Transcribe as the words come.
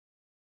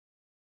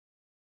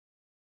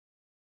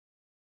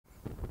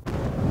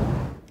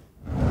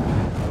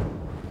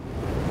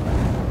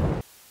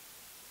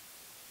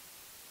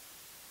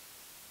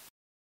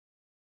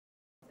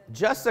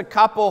Just a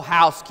couple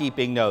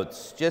housekeeping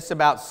notes, just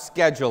about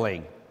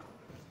scheduling.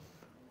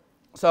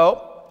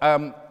 So,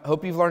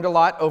 hope you've learned a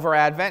lot over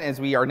Advent, as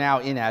we are now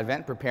in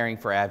Advent, preparing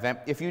for Advent.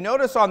 If you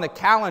notice on the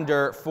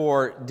calendar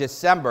for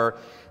December,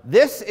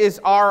 this is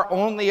our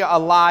only a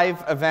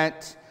live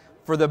event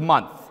for the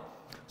month.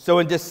 So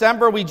in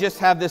December, we just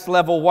have this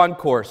level 1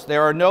 course.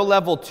 There are no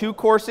level 2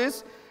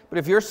 courses, but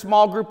if your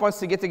small group wants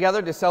to get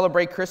together to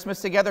celebrate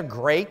Christmas together,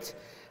 great.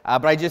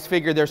 But I just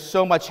figured there's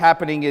so much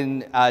happening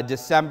in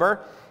December.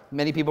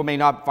 Many people may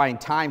not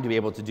find time to be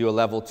able to do a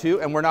level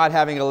 2, and we're not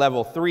having a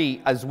level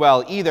 3 as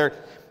well either,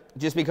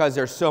 just because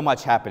there's so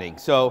much happening.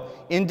 So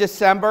in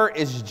December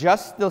is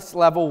just this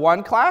level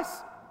 1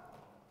 class.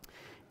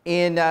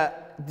 In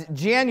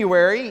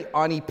January,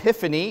 on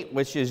Epiphany,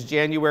 which is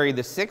January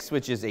the 6th,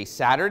 which is a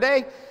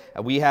Saturday,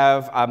 we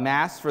have a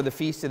Mass for the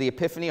Feast of the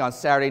Epiphany on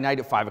Saturday night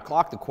at 5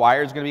 o'clock. The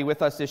choir is going to be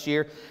with us this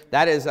year.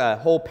 That is a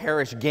whole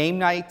parish game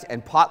night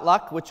and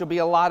potluck, which will be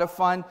a lot of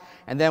fun.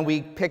 And then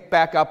we pick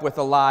back up with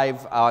a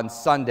live on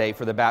Sunday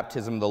for the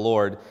Baptism of the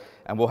Lord,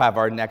 and we'll have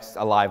our next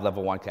Alive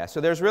Level 1 class. So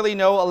there's really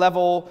no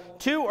level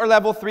 2 or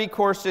level 3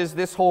 courses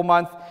this whole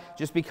month,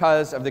 just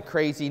because of the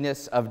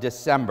craziness of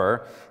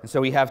December. And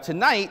so we have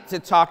tonight to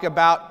talk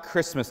about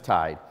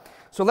Christmastide.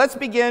 So let's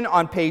begin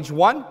on page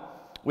 1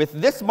 with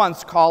this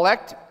month's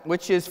collect,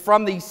 which is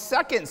from the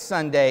second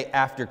Sunday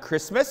after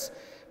Christmas,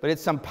 but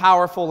it's some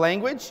powerful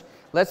language.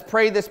 Let's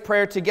pray this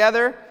prayer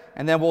together,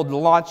 and then we'll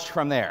launch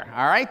from there.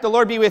 All right? The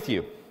Lord be with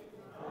you.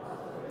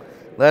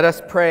 Let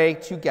us pray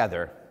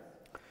together.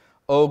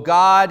 O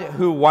God,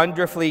 who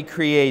wonderfully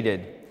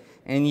created,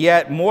 and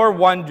yet more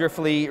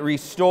wonderfully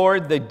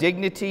restored the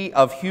dignity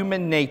of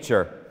human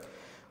nature,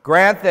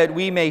 grant that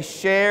we may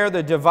share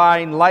the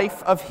divine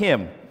life of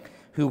Him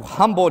who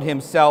humbled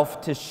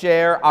Himself to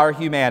share our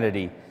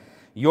humanity,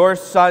 your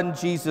Son,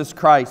 Jesus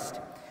Christ,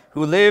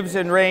 who lives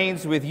and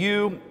reigns with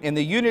you in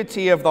the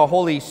unity of the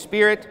Holy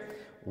Spirit,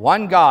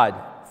 one God,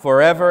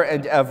 forever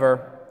and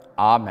ever.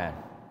 Amen.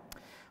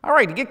 All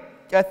right, to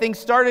get things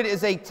started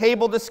is a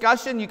table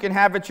discussion you can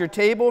have at your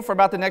table for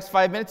about the next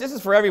 5 minutes. This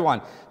is for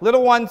everyone.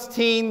 Little ones,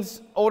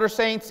 teens, older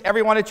saints,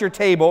 everyone at your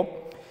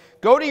table.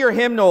 Go to your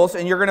hymnals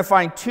and you're going to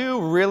find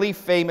 2 really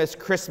famous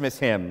Christmas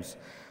hymns.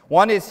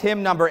 One is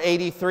hymn number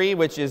 83,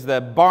 which is the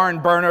barn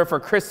burner for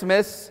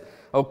Christmas,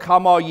 O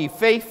come all ye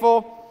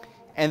faithful.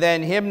 And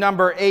then hymn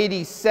number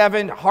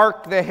 87,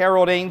 Hark the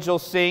Herald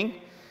Angels Sing.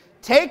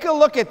 Take a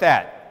look at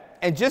that,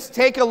 and just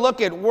take a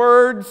look at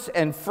words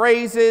and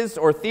phrases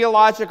or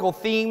theological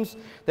themes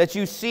that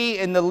you see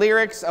in the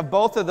lyrics of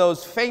both of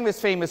those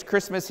famous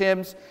Christmas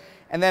hymns.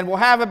 And then we'll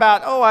have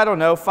about,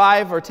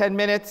 5 or 10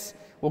 minutes.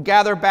 We'll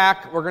gather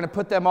back, we're going to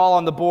put them all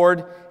on the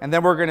board, and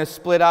then we're going to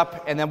split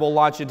up, and then we'll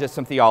launch into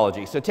some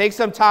theology. So take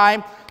some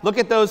time, look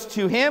at those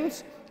 2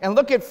 hymns, and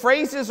look at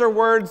phrases or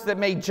words that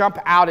may jump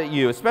out at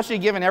you, especially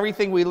given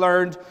everything we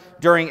learned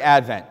during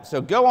Advent. So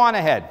go on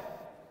ahead.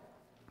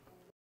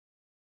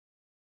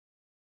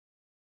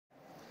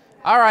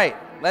 All right,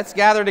 let's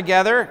gather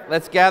together.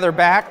 Let's gather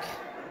back.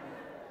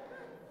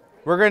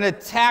 We're going to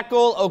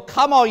tackle O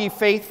Come All Ye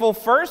Faithful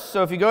first.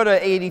 So if you go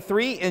to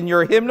 83 in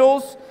your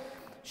hymnals,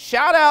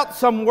 shout out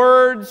some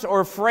words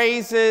or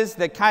phrases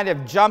that kind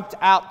of jumped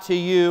out to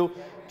you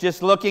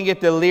just looking at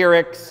the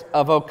lyrics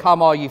of O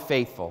Come All Ye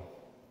Faithful.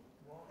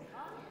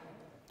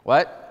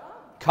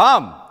 What?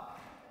 Come.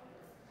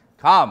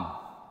 Come.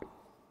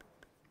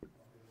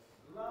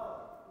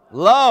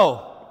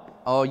 Lo.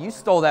 Oh, you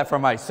stole that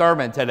from my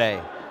sermon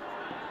today.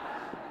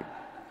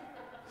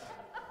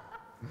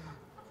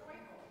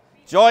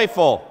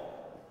 Joyful.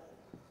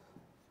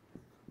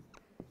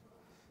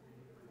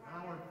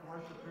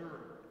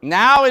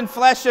 Now in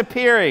flesh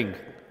appearing.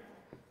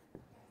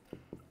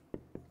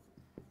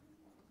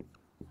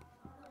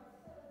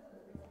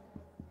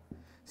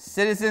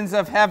 Citizens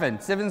of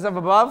heaven. Citizens of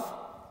above?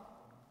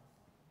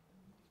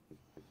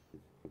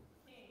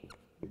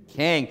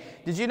 King.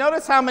 Did you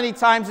notice how many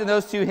times in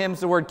those 2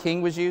 hymns the word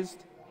king was used?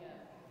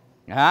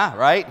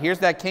 Right? Here's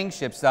that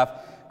kingship stuff.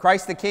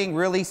 Christ the King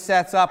really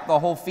sets up the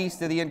whole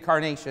Feast of the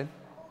Incarnation.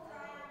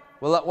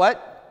 Well,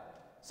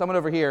 what? Someone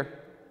over here.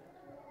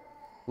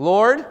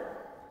 Lord?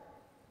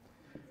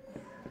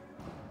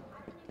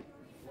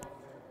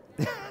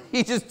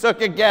 He just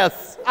took a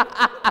guess.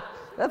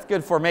 That's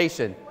good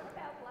formation.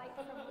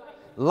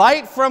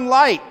 Light from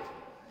light.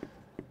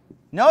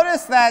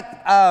 Notice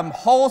that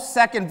whole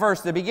second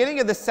verse. The beginning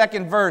of the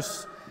second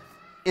verse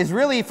is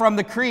really from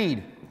the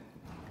Creed.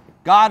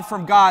 God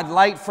from God,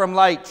 light from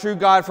light, true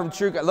God from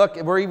true God. Look,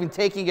 we're even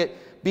taking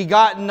it,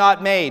 begotten,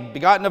 not made,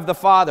 begotten of the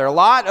Father. A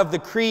lot of the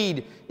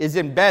Creed is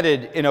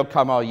embedded in O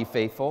Come All Ye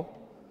Faithful.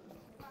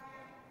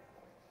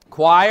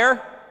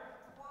 Choir.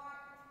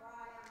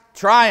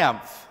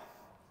 Triumph.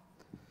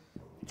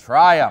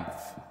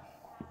 Triumph.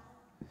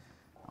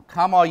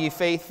 Come all ye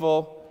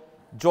faithful,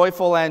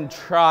 joyful and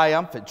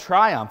triumphant.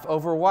 Triumph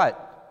over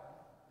what?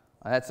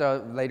 That's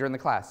later in the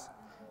class.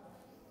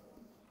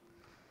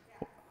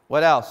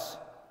 What else?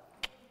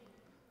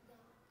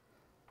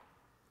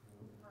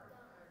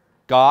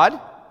 God.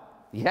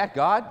 Yeah,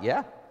 God,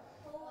 yeah.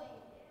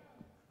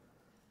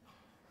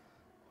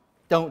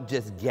 Don't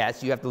just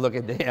guess. You have to look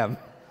at the hymn.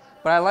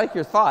 But I like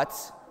your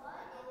thoughts.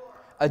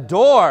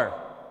 Adore.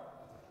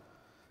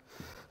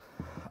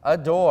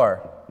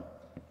 Adore.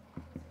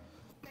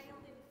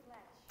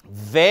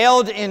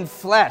 Veiled in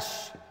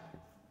flesh.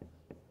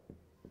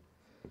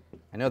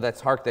 I know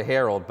that's Hark the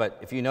Herald, but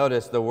if you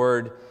notice, the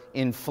word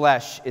in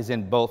flesh is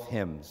in both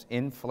hymns.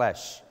 In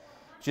flesh.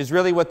 Which is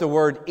really what the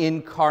word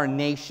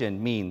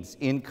incarnation means.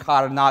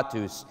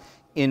 Incarnatus.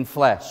 In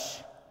flesh.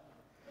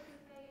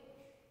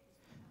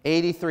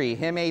 83.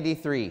 Hymn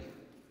 83.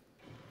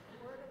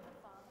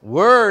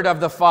 Word of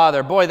the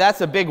Father. Boy,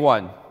 that's a big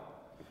one.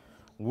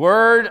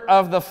 Word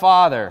of the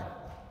Father.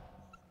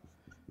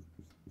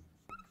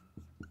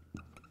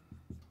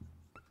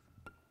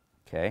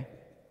 Okay.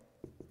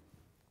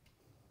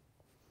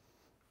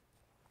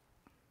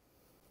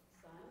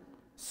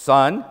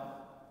 Son.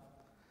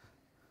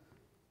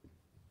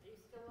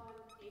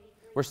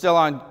 We're still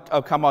on,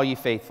 oh, come all ye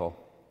faithful.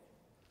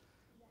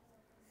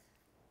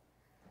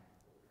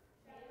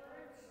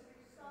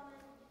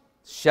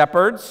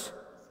 Shepherds.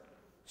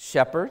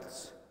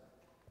 Shepherds.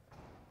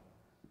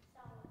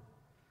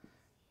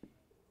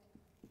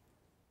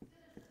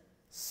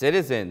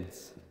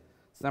 Citizens.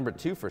 It's number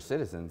 2 for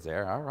citizens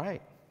there. All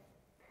right.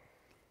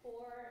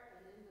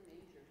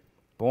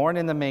 Born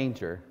in the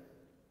manger.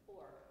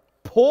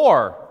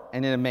 Poor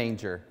and in a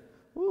manger.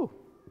 Woo.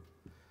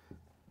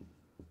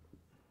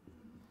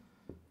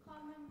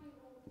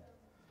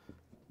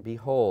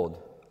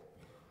 Behold.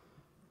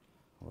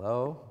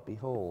 Lo,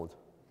 behold.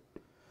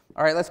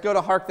 All right, let's go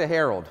to Hark the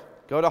Herald.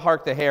 Go to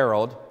Hark the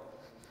Herald.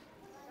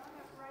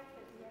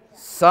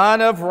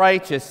 Son of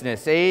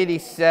Righteousness,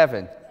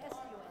 87.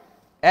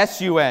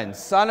 S-U-N.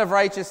 Son of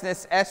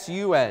Righteousness,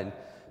 S-U-N.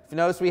 If you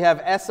notice, we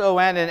have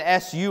S-O-N and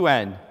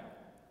S-U-N.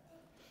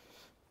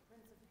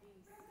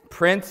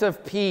 Prince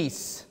of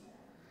Peace.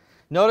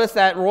 Notice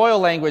that royal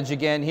language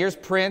again. Here's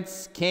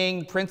Prince,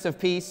 King, Prince of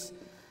Peace.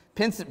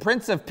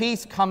 Prince of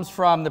Peace comes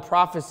from the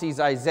prophecies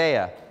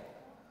Isaiah.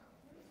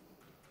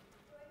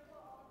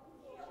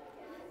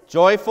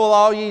 Joyful,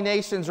 all ye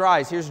nations,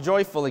 rise. Here's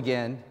joyful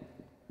again.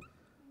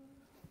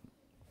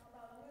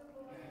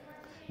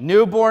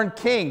 Newborn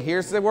King.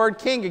 Here's the word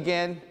King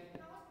again.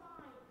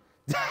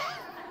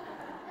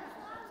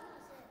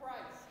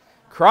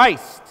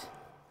 Christ.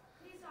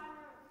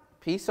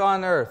 Peace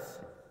on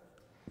earth.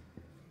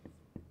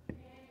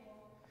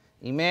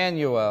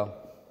 Emmanuel.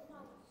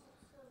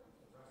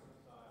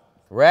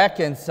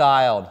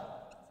 Reconciled.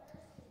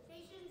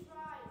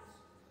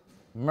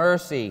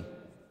 Mercy.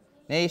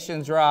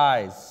 Nations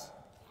rise.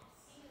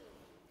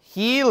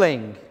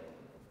 Healing.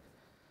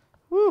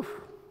 Whew.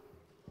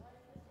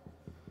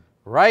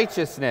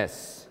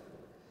 Righteousness.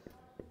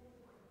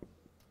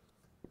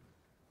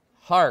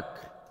 Hark.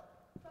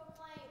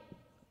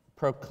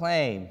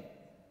 Proclaim.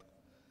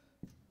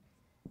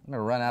 I'm going to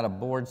run out of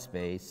board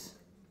space.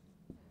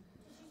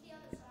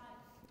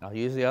 I'll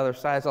use the other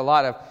side. It's a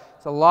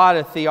lot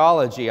of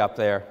theology up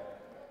there.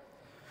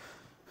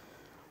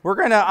 We're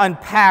going to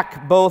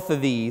unpack both of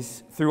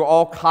these through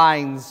all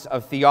kinds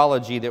of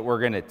theology that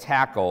we're going to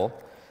tackle,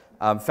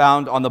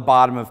 found on the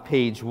bottom of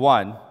page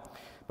 1.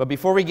 But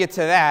before we get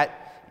to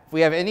that, if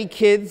we have any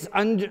kids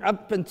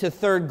up into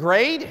 3rd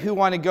grade who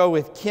want to go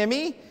with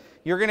Kimmy,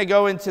 you're going to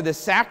go into the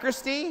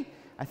sacristy.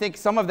 I think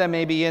some of them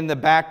may be in the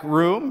back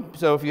room.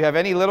 So if you have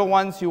any little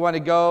ones who want to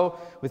go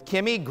with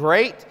Kimmy,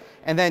 great.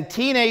 And then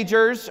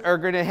teenagers are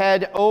going to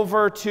head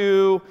over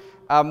to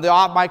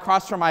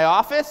across from my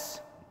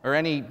office, or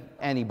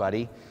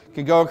anybody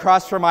can go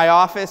across from my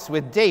office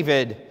with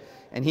David,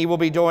 and he will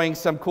be doing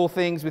some cool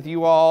things with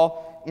you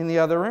all in the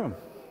other room.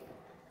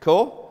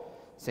 Cool?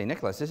 St.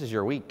 Nicholas, this is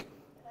your week.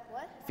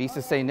 What? Feast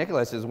of St.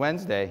 Nicholas is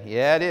Wednesday.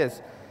 Yeah, it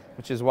is,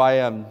 which is why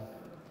I'm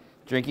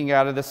drinking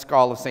out of the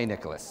skull of St.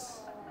 Nicholas.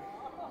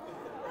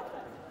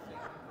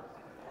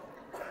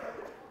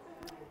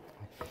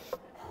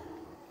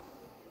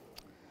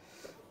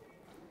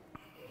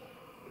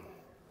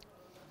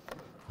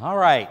 All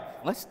right,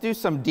 let's do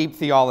some deep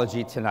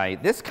theology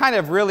tonight. This kind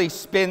of really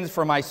spins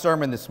for my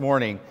sermon this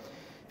morning.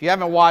 If you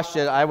haven't watched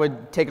it, I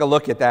would take a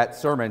look at that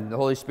sermon. The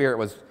Holy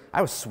Spirit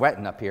I was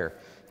sweating up here.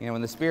 You know,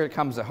 when the Spirit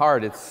comes to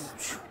heart,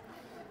 it's,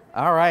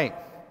 all right.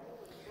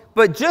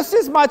 But just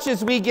as much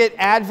as we get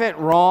Advent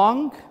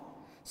wrong,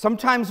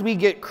 sometimes we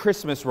get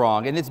Christmas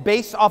wrong, and it's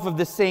based off of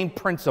the same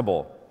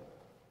principle.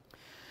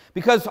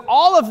 Because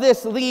all of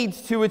this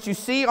leads to what you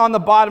see on the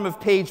bottom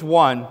of page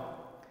 1.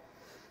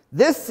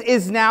 This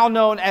is now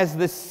known as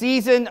the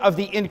season of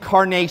the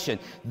incarnation.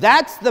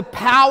 That's the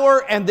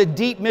power and the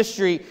deep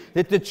mystery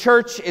that the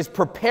church is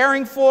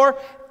preparing for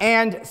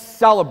and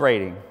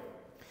celebrating.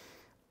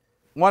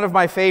 One of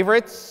my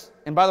favorites,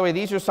 and by the way,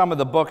 these are some of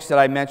the books that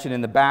I mentioned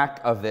in the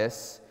back of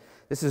this.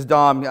 This is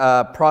Dom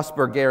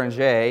Prosper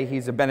Guéranger.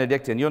 He's a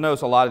Benedictine. You'll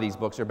notice a lot of these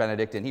books are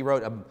Benedictine. He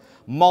wrote a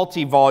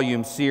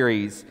multi-volume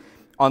series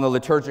on the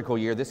liturgical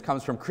year. This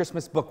comes from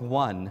Christmas Book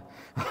 1,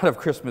 out of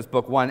Christmas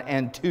Book 1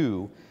 and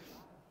 2.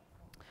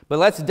 But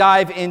let's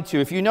dive into,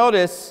 if you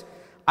notice,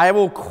 I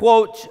will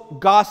quote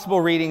gospel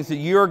readings that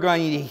you're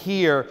going to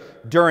hear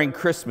during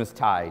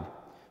Christmastide.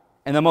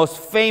 And the most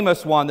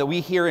famous one that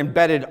we hear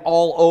embedded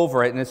all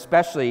over it, and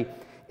especially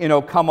in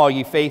O Come All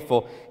Ye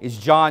Faithful, is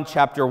John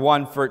chapter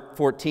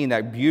 1:14,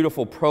 that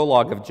beautiful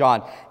prologue of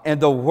John. And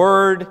the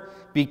Word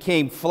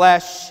became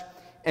flesh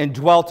and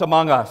dwelt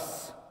among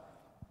us.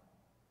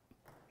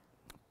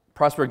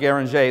 Prosper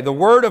Guéranger, the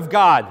Word of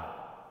God,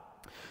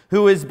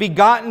 who is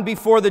begotten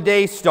before the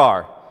day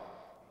star,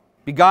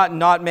 begotten,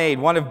 not made,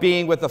 one of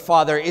being with the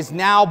Father, is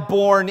now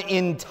born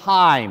in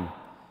time.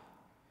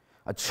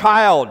 A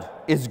child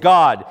is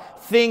God.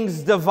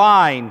 Things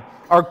divine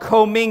are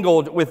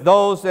commingled with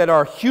those that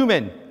are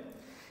human.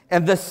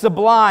 And the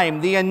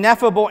sublime, the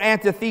ineffable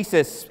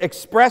antithesis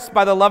expressed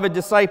by the loved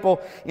disciple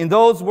in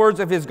those words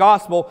of his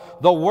gospel,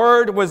 the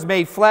Word was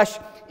made flesh,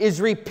 is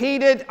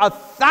repeated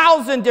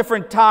 1,000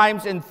 different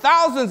times in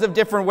thousands of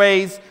different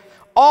ways,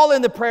 all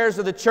in the prayers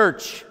of the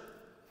church.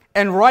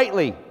 And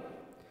rightly,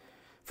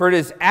 for it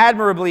is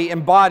admirably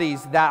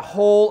embodies that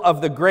whole of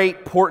the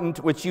great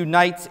portent which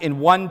unites in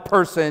one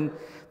person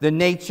the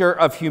nature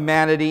of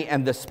humanity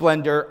and the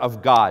splendor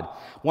of God.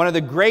 One of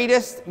the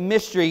greatest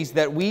mysteries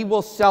that we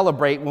will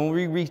celebrate when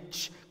we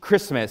reach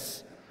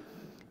Christmas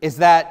is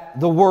that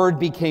the Word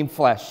became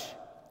flesh.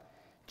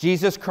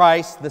 Jesus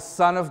Christ, the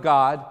Son of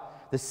God,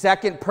 the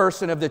second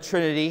person of the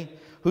Trinity,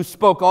 who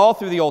spoke all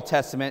through the Old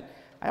Testament.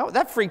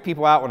 That freaked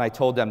people out when I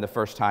told them the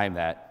first time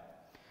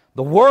that.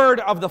 The Word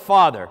of the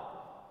Father,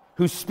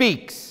 who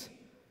speaks.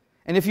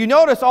 And if you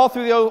notice all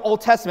through the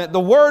Old Testament, the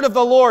word of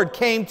the Lord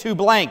came to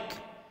blank.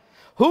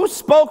 Who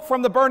spoke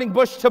from the burning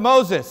bush to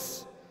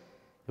Moses?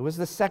 It was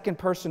the second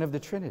person of the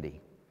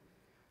Trinity.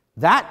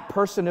 That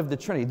person of the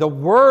Trinity, the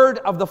Word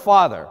of the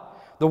Father,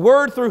 the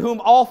Word through whom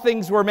all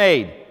things were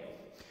made,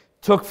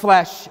 took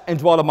flesh and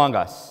dwelt among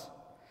us.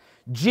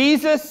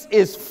 Jesus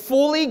is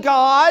fully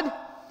God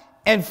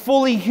and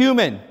fully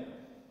human,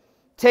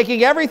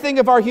 taking everything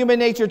of our human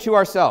nature to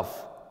ourselves.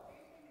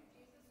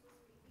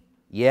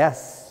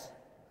 Yes.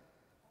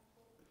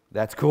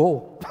 That's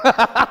cool.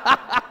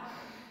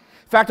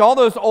 In fact, all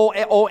those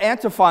old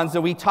antiphons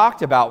that we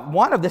talked about,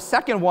 the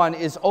second one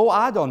is O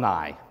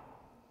Adonai,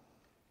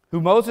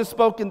 who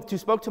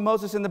spoke to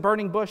Moses in the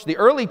burning bush. The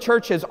early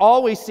church has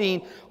always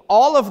seen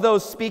all of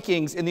those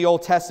speakings in the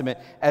Old Testament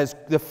as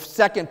the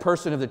second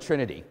person of the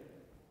Trinity,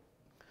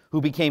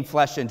 who became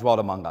flesh and dwelt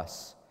among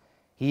us.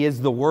 He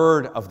is the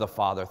Word of the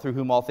Father, through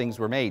whom all things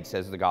were made,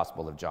 says the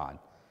Gospel of John.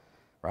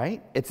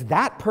 Right? It's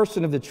that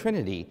person of the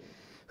Trinity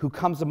who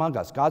comes among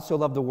us. God so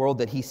loved the world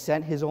that he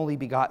sent his only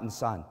begotten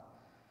Son.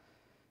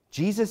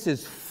 Jesus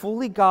is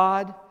fully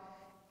God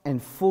and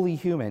fully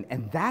human,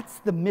 and that's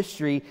the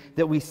mystery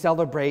that we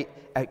celebrate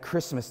at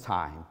Christmas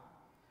time.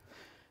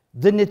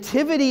 The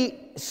nativity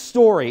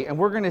story, and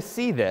we're going to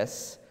see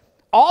this,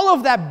 all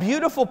of that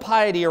beautiful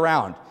piety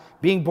around,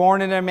 being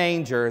born in a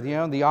manger,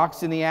 the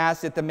ox and the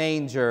ass at the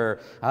manger,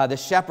 the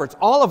shepherds,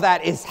 all of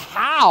that is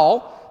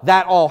how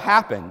that all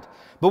happened.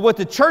 But what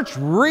the church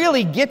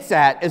really gets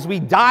at as we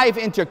dive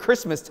into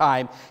Christmas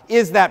time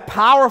is that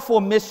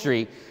powerful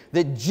mystery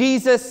that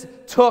Jesus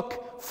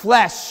took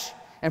flesh,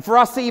 and for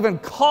us to even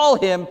call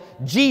him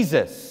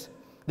Jesus.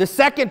 The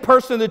second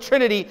person of the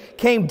Trinity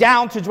came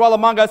down to dwell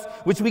among us,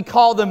 which we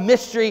call the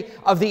mystery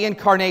of the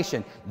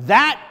incarnation.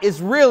 That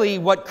is really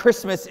what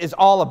Christmas is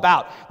all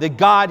about, that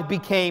God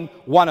became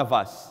one of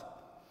us.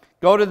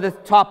 Go to the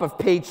top of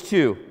page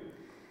 2.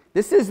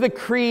 This is the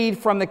creed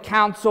from the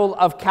Council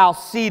of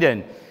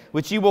Chalcedon,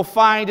 which you will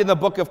find in the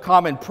Book of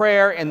Common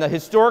Prayer and the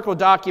historical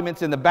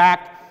documents in the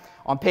back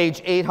on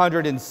page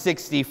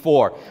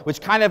 864, which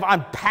kind of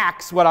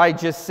unpacks what I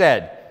just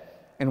said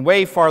in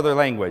way farther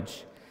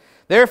language.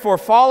 Therefore,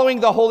 following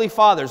the Holy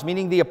Fathers,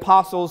 meaning the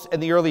apostles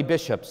and the early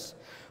bishops,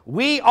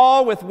 we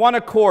all with one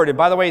accord, and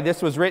by the way,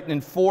 this was written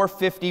in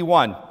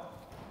 451,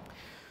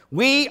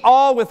 we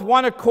all with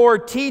one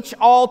accord teach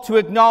all to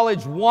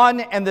acknowledge one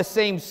and the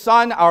same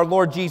Son, our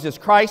Lord Jesus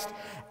Christ,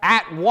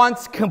 at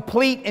once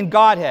complete in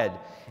Godhead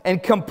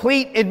and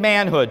complete in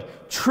manhood,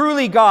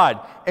 truly God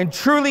and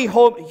truly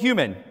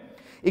human,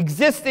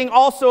 existing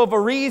also of a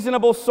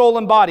reasonable soul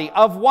and body,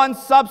 of one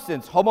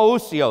substance,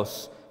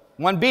 homoousios,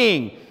 one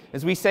being,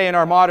 as we say in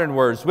our modern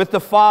words, with the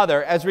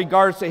Father as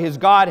regards to his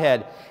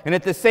Godhead, and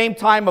at the same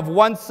time of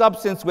one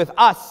substance with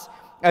us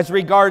as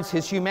regards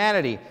his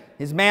humanity,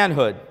 his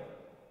manhood.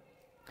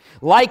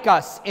 Like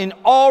us in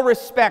all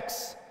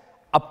respects,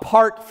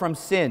 apart from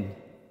sin.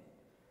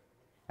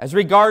 As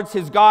regards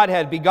his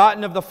Godhead,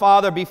 begotten of the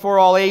Father before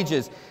all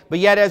ages, but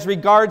yet as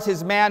regards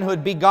his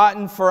manhood,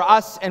 begotten for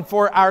us and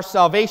for our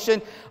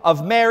salvation,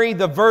 of Mary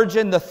the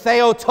Virgin, the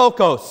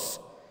Theotokos.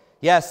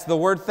 Yes, the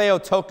word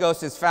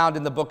Theotokos is found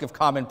in the Book of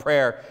Common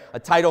Prayer, a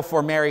title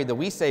for Mary that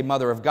we say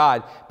Mother of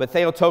God, but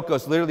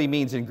Theotokos literally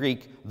means in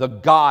Greek, the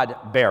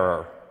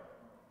God-bearer.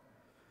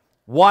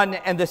 One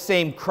and the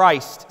same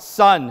Christ,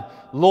 Son,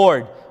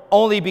 Lord,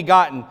 only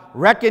begotten,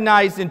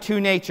 recognized in two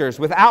natures,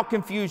 without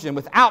confusion,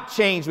 without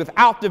change,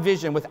 without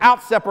division,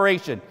 without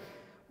separation.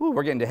 Ooh,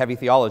 we're getting to heavy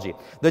theology.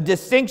 The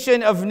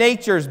distinction of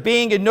natures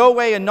being in no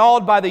way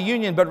annulled by the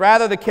union, but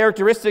rather the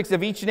characteristics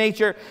of each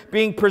nature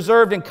being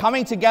preserved and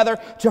coming together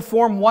to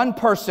form one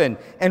person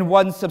and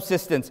one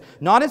subsistence,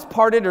 not as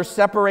parted or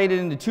separated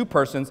into two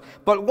persons,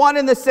 but one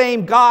and the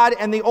same God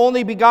and the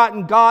only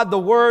begotten God, the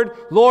Word,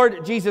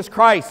 Lord Jesus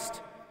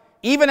Christ,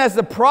 even as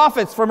the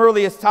prophets from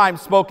earliest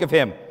times spoke of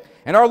him.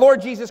 And our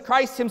Lord Jesus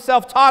Christ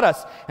himself taught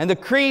us, and the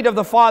creed of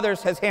the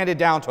fathers has handed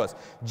down to us.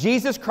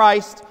 Jesus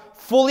Christ,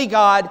 fully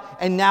God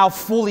and now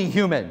fully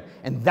human.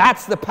 And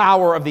that's the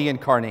power of the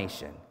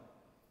incarnation.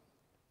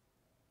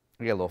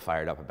 We get a little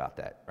fired up about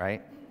that,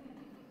 right?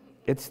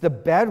 It's the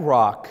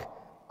bedrock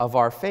of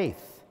our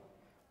faith.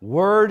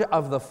 Word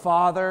of the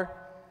Father,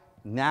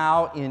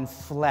 now in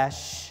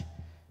flesh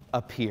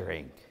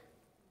appearing.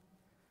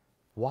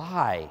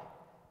 Why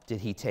did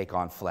he take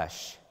on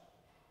flesh?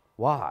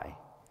 Why?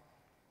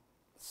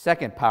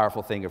 Second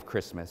powerful thing of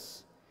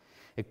Christmas.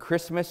 At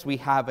Christmas, we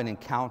have an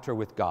encounter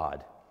with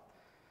God.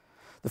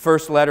 The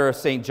first letter of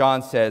St.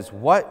 John says,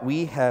 what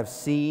we have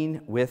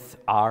seen with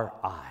our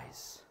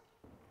eyes.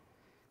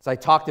 As I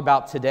talked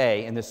about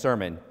today in the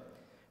sermon,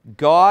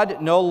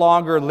 God no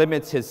longer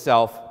limits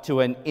himself to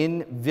an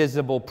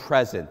invisible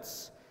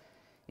presence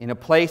in a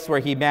place where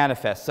he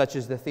manifests, such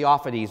as the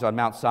theophanies on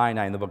Mount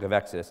Sinai in the book of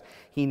Exodus.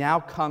 He now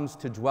comes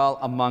to dwell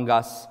among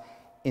us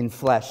in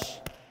flesh,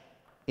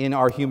 in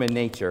our human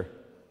nature.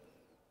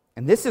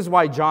 And this is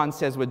why John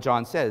says what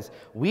John says.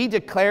 We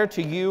declare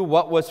to you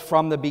what was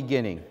from the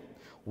beginning,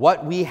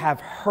 what we have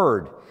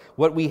heard,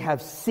 what we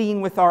have seen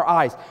with our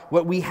eyes,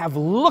 what we have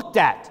looked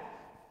at.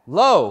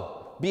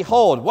 Lo,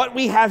 behold, what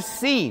we have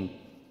seen,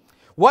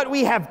 what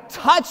we have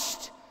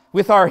touched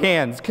with our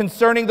hands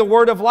concerning the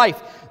word of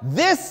life.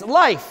 This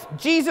life,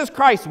 Jesus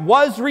Christ,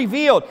 was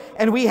revealed,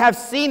 and we have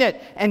seen it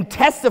and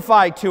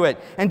testified to it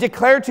and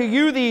declared to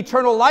you the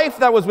eternal life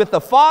that was with the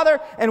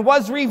Father and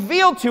was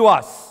revealed to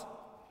us.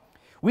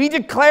 We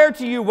declare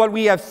to you what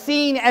we have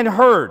seen and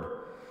heard,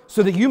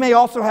 so that you may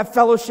also have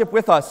fellowship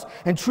with us.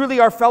 And truly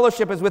our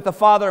fellowship is with the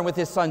Father and with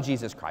his Son,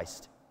 Jesus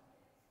Christ.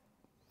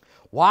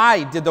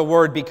 Why did the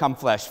Word become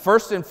flesh?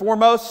 First and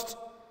foremost,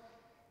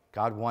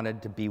 God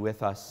wanted to be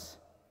with us.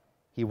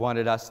 He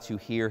wanted us to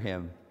hear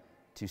him,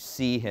 to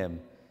see him,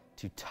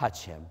 to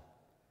touch him.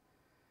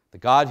 The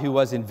God who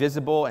was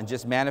invisible and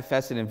just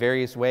manifested in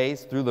various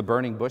ways, through the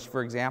burning bush,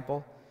 for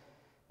example,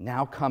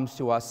 now comes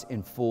to us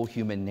in full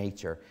human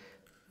nature.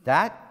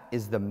 That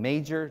is the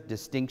major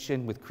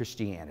distinction with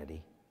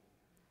Christianity.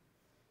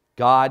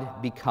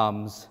 God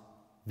becomes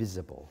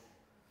visible,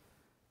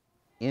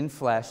 in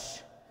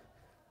flesh,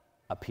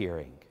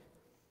 appearing.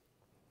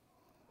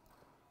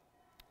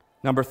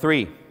 Number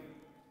 3,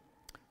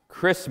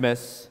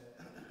 Christmas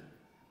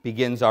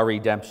begins our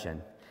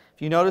redemption.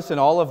 If you notice in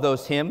all of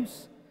those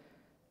hymns,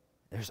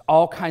 there's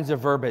all kinds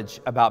of verbiage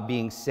about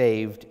being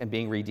saved and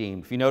being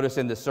redeemed. If you notice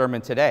in the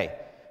sermon today,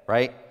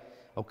 right?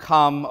 O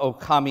come,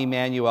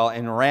 Emmanuel,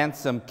 and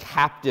ransom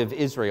captive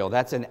Israel.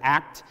 That's an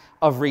act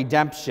of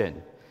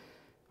redemption.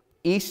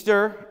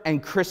 Easter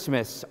and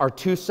Christmas are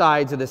two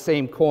sides of the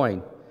same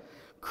coin.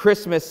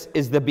 Christmas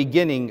is the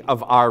beginning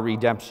of our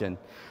redemption.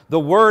 The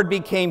Word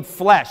became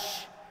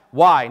flesh.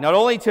 Why? Not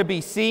only to be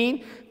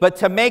seen, but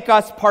to make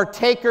us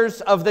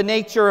partakers of the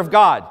nature of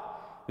God.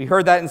 We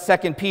heard that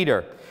in 2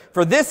 Peter.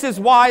 For this is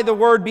why the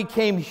Word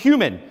became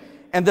human,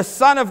 and the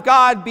Son of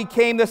God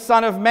became the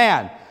Son of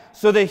Man,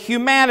 so that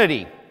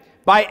humanity,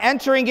 by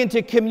entering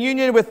into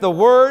communion with the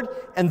Word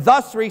and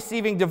thus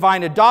receiving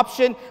divine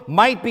adoption,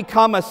 might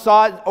become a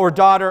son or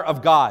daughter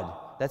of God.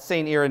 That's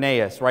St.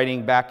 Irenaeus,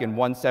 writing back in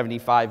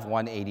 175,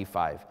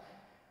 185.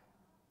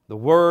 The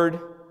Word,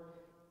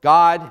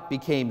 God,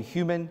 became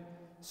human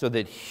so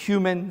that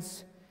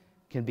humans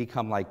can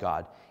become like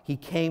God. He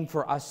came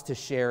for us to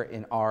share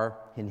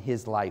in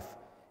his life.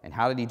 And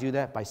how did he do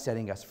that? By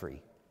setting us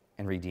free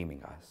and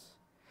redeeming us.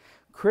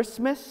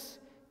 Christmas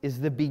is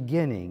the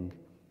beginning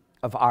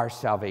of our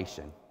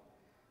salvation.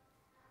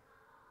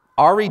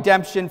 Our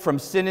redemption from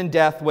sin and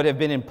death would have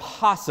been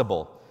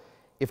impossible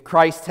if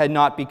Christ had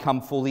not become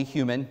fully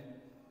human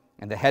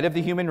and the head of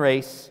the human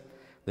race,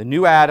 the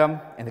new Adam,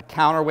 and the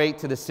counterweight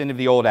to the sin of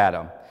the old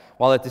Adam,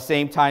 while at the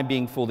same time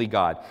being fully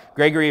God.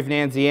 Gregory of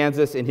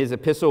Nazianzus, in his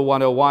Epistle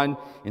 101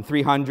 in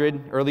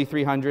 300, early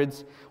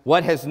 300s,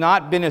 what has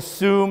not been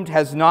assumed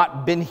has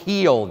not been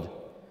healed.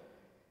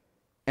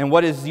 And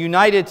what is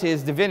united to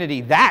his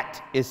divinity,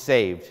 that is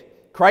saved.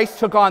 Christ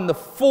took on the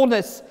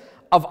fullness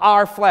of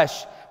our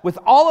flesh with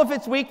all of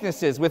its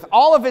weaknesses, with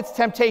all of its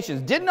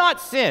temptations, did not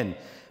sin,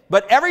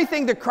 but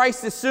everything that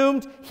Christ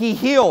assumed, he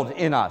healed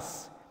in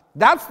us.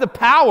 That's the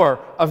power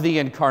of the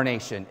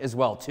incarnation as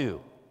well,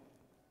 too.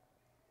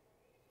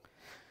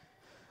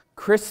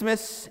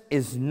 Christmas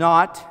is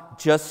not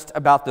just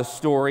about the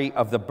story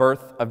of the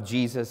birth of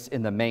Jesus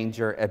in the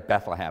manger at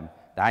Bethlehem.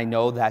 I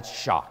know that's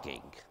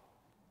shocking,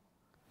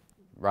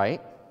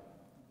 right?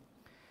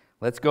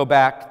 Let's go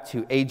back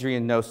to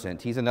Adrian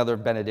Nocent. He's another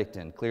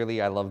Benedictine.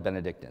 Clearly, I love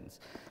Benedictines.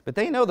 But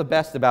they know the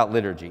best about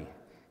liturgy.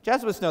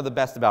 Jesuits know the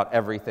best about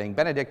everything.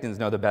 Benedictines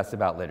know the best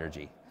about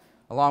liturgy,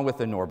 along with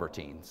the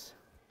Norbertines.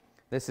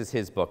 This is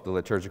his book, The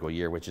Liturgical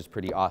Year, which is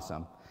pretty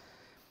awesome.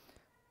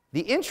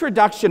 The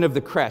introduction of the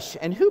creche,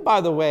 and who,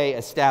 by the way,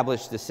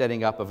 established the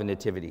setting up of a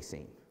nativity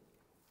scene?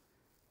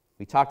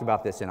 We talked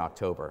about this in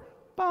October.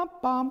 Bum,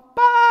 bum,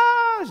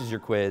 bum. This is your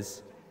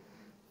quiz.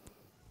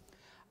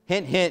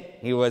 Hint, hint,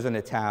 he was an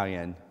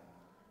Italian.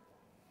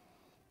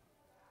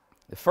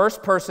 The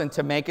first person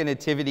to make a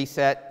nativity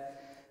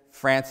set,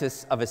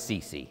 Francis of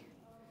Assisi.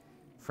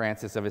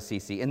 Francis of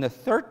Assisi. In the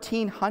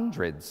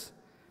 1300s,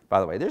 by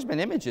the way, there's been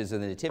images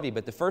of the nativity,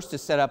 but the first to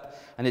set up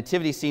a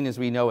nativity scene as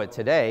we know it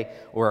today,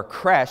 or a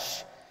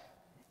creche,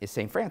 is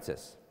St.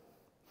 Francis.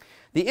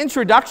 The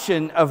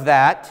introduction of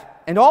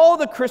that and all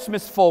the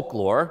Christmas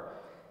folklore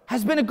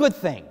has been a good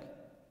thing.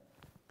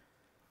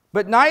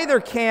 But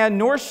neither can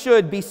nor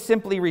should be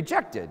simply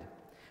rejected.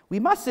 We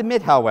must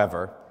admit,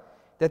 however,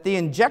 that the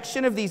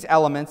injection of these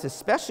elements,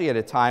 especially at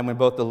a time when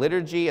both the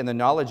liturgy and the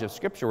knowledge of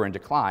Scripture were in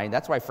decline,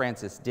 that's why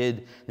Francis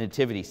did the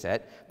nativity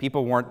set.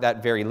 People weren't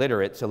that very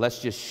literate, so let's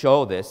just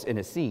show this in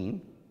a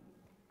scene,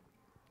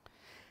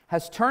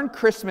 has turned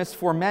Christmas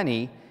for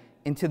many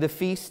into the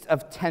feast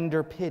of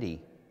tender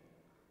pity.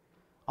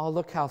 Oh,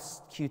 look how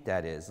cute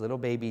that is, little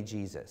baby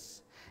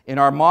Jesus. In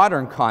our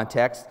modern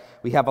context,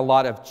 we have a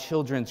lot of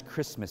children's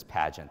Christmas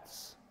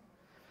pageants.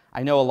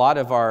 I know a lot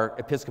of our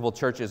Episcopal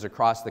churches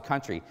across the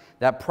country,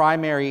 that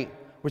primary,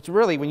 which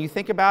really, when you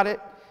think about it,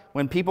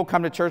 when people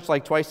come to church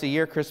like twice a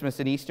year, Christmas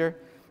and Easter,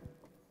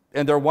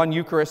 and their one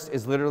Eucharist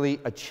is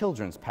literally a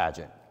children's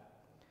pageant,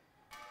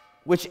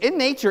 which in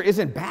nature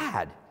isn't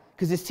bad,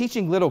 because it's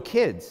teaching little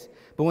kids.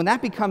 But when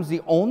that becomes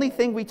the only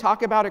thing we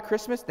talk about at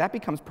Christmas, that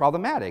becomes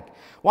problematic.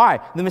 Why?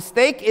 The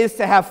mistake is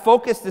to have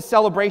focused the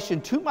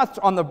celebration too much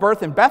on the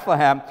birth in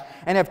Bethlehem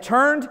and have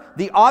turned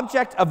the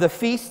object of the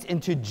feast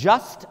into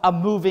just a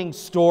moving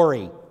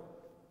story.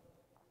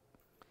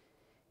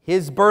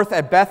 His birth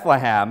at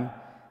Bethlehem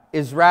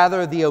is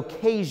rather the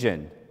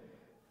occasion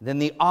than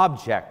the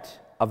object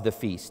of the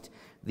feast.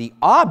 The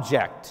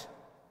object,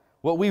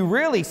 what we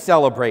really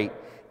celebrate,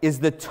 is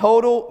the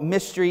total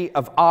mystery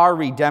of our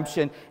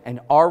redemption, an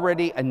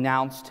already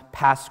announced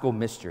paschal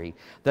mystery,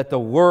 that the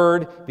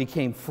Word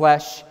became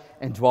flesh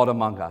and dwelt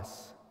among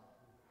us.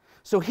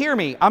 So hear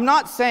me, I'm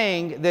not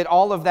saying that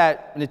all of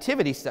that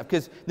nativity stuff,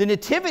 because the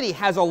nativity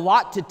has a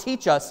lot to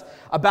teach us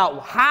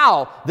about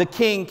how the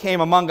King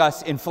came among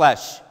us in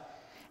flesh,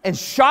 and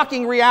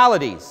shocking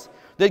realities.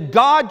 That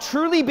God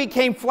truly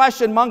became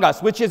flesh among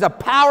us, which is a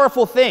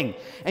powerful thing.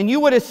 And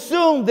you would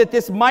assume that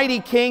this mighty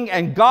King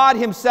and God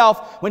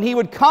himself, when he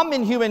would come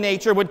in human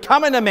nature, would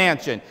come in a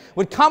mansion,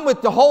 would come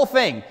with the whole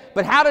thing.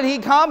 But how did he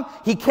come?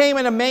 He came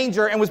in a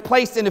manger and was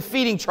placed in a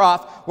feeding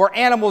trough where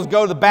animals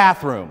go to the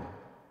bathroom.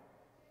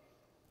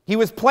 He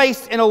was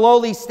placed in a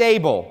lowly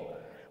stable,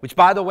 which,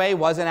 by the way,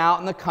 wasn't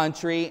out in the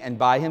country and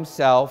by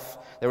himself.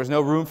 There was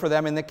no room for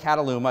them in the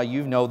Cataluma.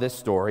 You know this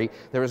story.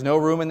 There was no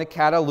room in the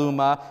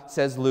Cataluma,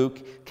 says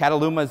Luke.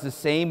 Cataluma is the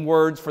same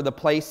words for the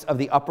place of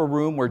the upper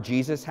room where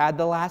Jesus had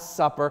the Last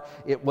Supper.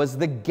 It was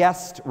the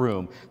guest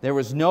room. There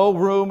was no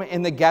room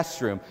in the guest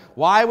room.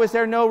 Why was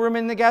there no room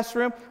in the guest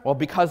room? Well,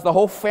 because the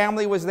whole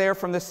family was there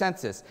from the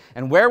census.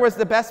 And where was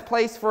the best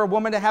place for a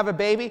woman to have a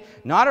baby?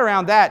 Not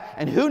around that.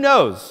 And who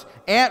knows?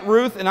 Aunt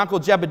Ruth and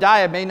Uncle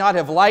Jebediah may not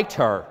have liked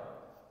her.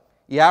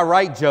 Yeah,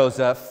 right,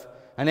 Joseph.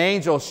 An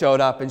angel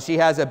showed up and she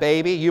has a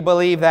baby. You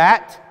believe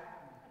that?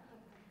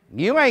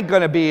 You ain't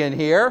going to be in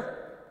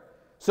here.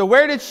 So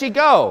where did she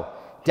go?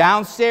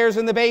 Downstairs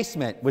in the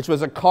basement, which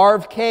was a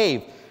carved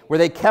cave where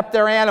they kept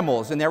their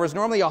animals. And there was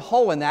normally a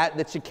hole in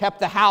that kept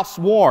the house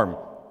warm.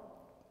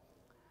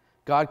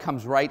 God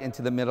comes right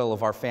into the middle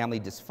of our family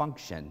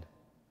dysfunction.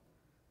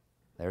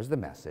 There's the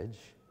message.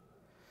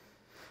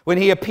 When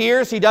he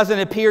appears, he doesn't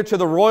appear to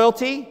the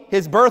royalty.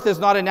 His birth is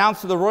not announced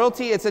to the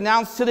royalty. It's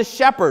announced to the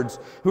shepherds,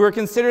 who are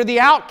considered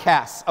the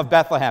outcasts of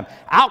Bethlehem.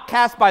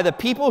 Outcast by the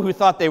people who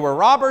thought they were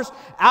robbers.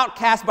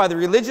 Outcast by the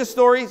religious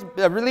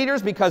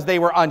leaders because they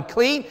were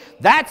unclean.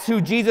 That's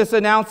who Jesus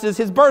announces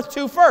his birth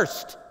to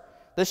first.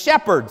 The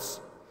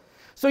shepherds.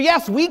 So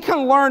yes, we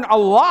can learn a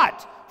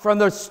lot from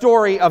the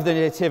story of the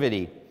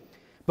Nativity.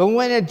 But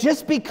when it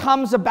just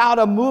becomes about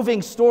a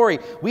moving story,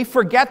 we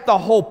forget the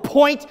whole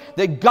point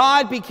that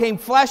God became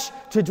flesh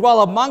to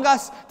dwell among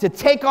us, to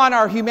take on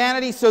our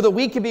humanity so that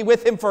we can be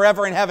with him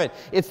forever in heaven.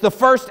 It's the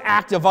first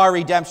act of our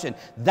redemption.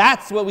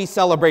 That's what we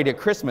celebrate at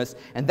Christmas,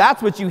 and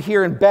that's what you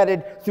hear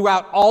embedded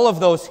throughout all of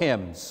those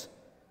hymns.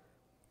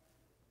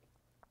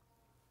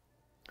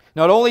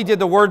 Not only did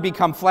the Word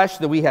become flesh,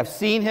 that we have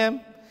seen him,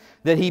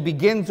 that he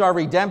begins our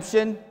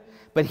redemption,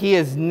 but he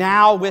is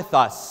now with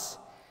us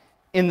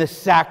in the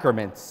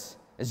sacraments.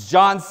 As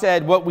John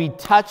said, what we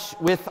touch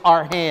with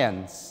our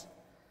hands.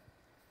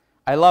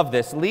 I love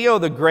this. Leo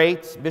the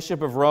Great,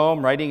 Bishop of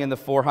Rome, writing in the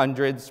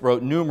 400s,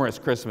 wrote numerous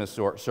Christmas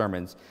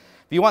sermons.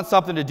 If you want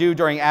something to do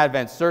during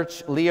Advent,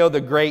 search Leo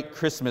the Great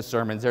Christmas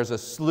sermons. There's a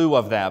slew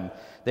of them.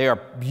 They are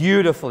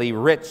beautifully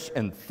rich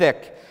and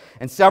thick.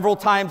 And several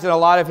times in a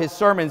lot of his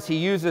sermons, he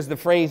uses the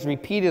phrase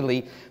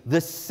repeatedly,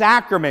 the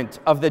sacrament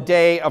of the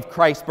day of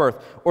Christ's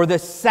birth, or the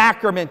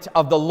sacrament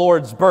of the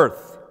Lord's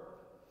birth.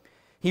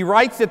 He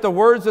writes that the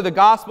words of the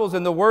Gospels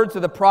and the words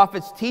of the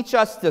prophets teach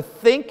us to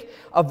think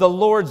of the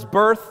Lord's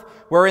birth,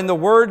 wherein the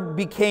Word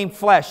became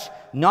flesh,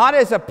 not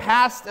as a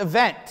past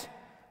event,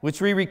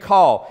 which we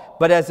recall,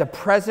 but as a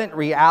present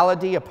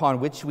reality upon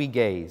which we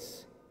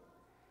gaze.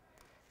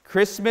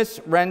 Christmas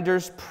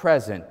renders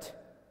present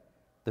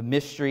the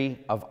mystery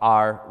of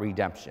our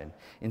redemption.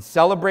 In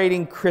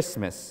celebrating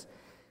Christmas,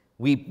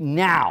 we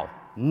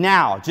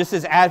now, just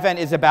as Advent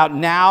is about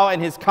now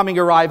and his coming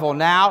arrival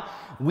now,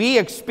 we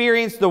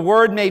experience the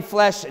Word made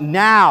flesh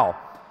now,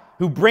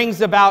 who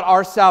brings about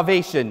our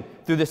salvation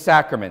through the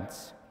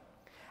sacraments.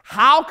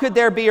 How could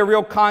there be a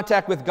real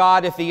contact with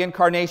God if the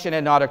incarnation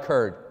had not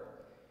occurred?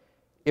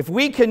 If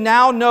we can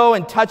now know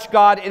and touch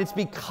God, it's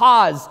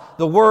because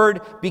the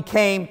Word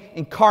became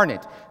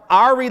incarnate.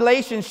 Our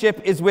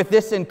relationship is with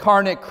this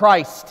incarnate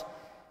Christ,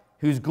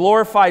 whose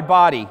glorified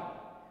body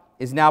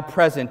is now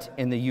present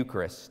in the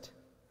Eucharist,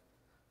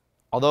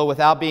 although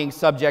without being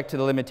subject to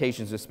the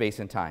limitations of space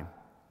and time.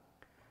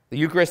 The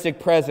Eucharistic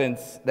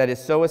presence that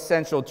is so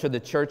essential to the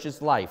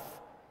church's life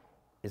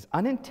is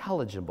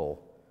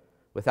unintelligible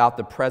without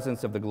the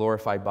presence of the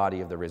glorified body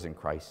of the risen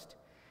Christ.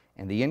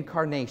 And the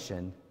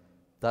incarnation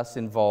thus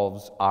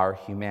involves our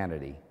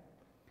humanity.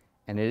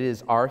 And it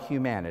is our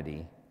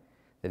humanity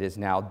that is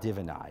now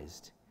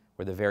divinized,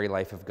 where the very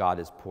life of God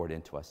is poured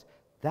into us.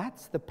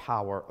 That's the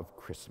power of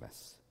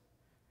Christmas.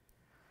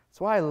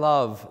 That's why I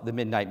love the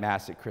Midnight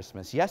Mass at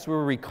Christmas. Yes,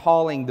 we're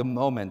recalling the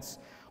moments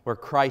where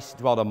Christ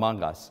dwelt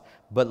among us,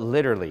 but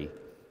literally,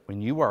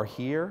 when you are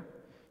here,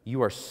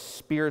 you are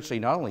spiritually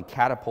not only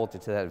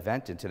catapulted to that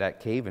event, into that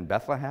cave in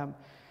Bethlehem,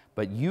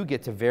 but you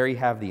get to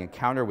have the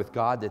encounter with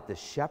God that the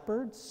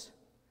shepherds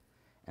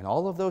and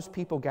all of those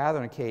people gathered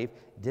in a cave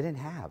didn't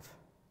have.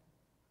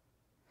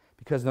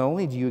 Because not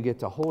only do you get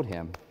to hold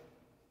him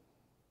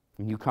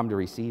when you come to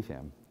receive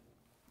him,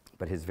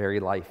 but his very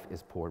life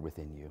is poured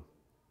within you.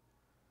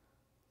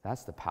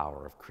 That's the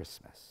power of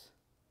Christmas.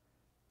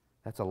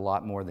 That's a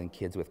lot more than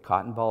kids with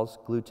cotton balls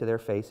glued to their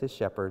faces,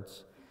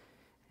 shepherds,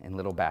 and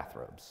little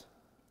bathrobes.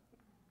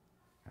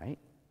 Right?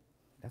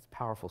 That's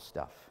powerful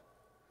stuff.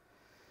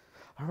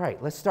 All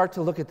right, let's start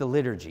to look at the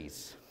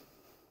liturgies.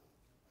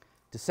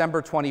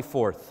 December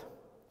 24th,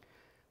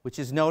 which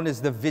is known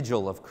as the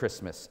Vigil of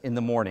Christmas in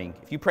the morning.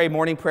 If you pray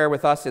morning prayer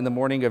with us in the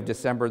morning of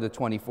December the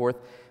 24th,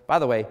 by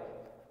the way,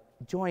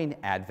 join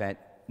Advent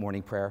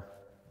morning prayer.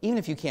 Even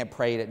if you can't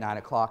pray it at 9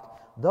 o'clock,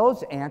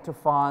 those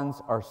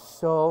antiphons are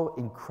so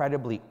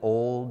incredibly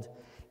old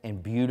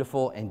and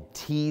beautiful and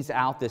tease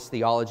out this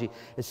theology,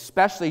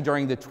 especially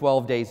during the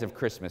 12 days of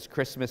Christmas.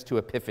 Christmas to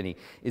Epiphany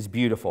is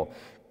beautiful.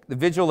 The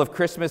Vigil of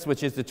Christmas,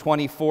 which is the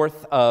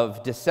 24th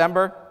of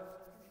December,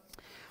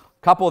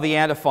 a couple of the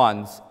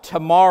antiphons.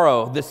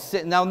 Tomorrow,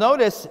 now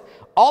notice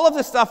all of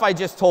the stuff I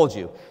just told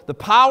you. The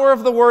power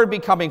of the Word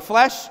becoming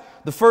flesh,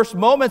 the first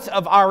moments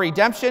of our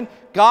redemption,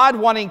 God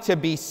wanting to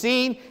be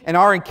seen, and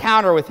our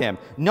encounter with him.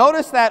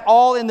 Notice that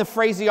all in the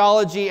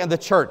phraseology of the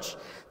church.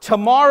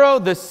 Tomorrow,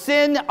 the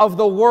sin of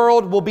the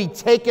world will be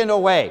taken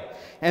away,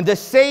 and the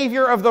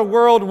Savior of the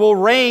world will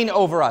reign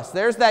over us.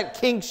 There's that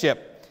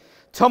kingship.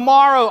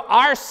 Tomorrow,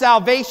 our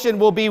salvation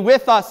will be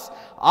with us.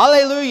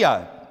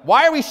 Alleluia.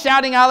 Why are we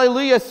shouting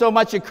Alleluia so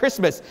much at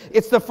Christmas?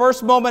 It's the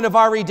first moment of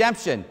our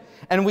redemption,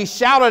 and we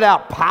shout it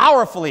out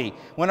powerfully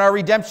when our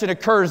redemption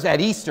occurs at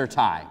Easter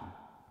time.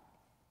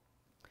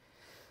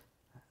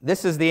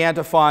 This is the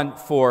antiphon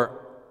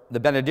for the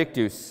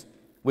Benedictus,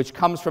 which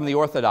comes from the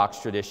Orthodox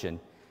tradition.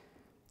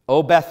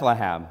 O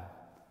Bethlehem,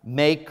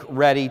 make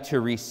ready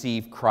to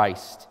receive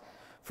Christ,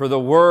 for the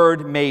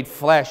Word made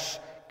flesh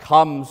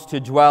comes to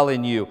dwell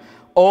in you,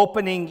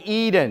 opening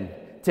Eden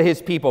to his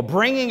people,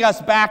 bringing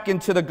us back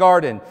into the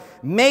garden.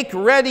 Make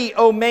ready,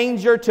 O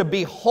manger, to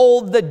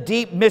behold the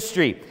deep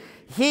mystery.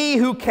 He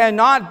who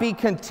cannot be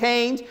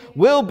contained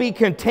will be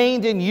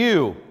contained in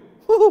you.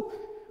 Woo-hoo.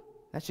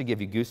 That should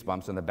give you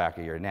goosebumps on the back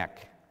of your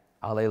neck.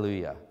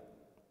 Alleluia.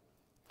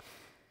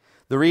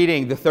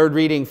 The third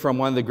reading from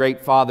one of the great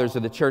fathers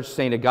of the church,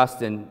 St.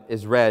 Augustine,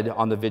 is read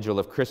on the Vigil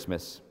of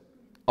Christmas.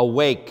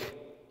 Awake,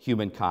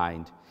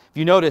 humankind. If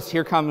you notice,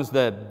 here comes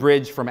the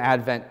bridge from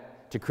Advent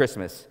to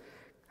Christmas.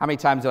 How many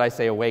times did I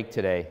say awake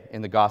today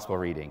in the gospel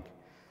reading?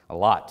 A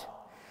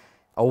lot.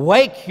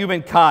 Awake,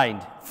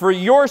 humankind. For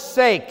your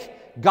sake,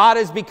 God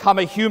has become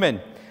a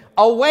human.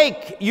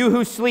 Awake, you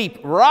who sleep.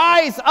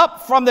 Rise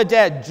up from the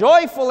dead,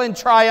 joyful and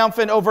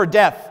triumphant over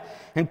death,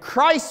 and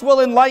Christ will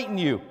enlighten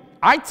you.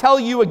 I tell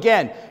you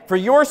again, for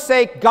your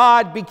sake,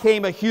 God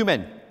became a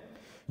human.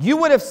 You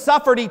would have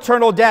suffered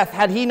eternal death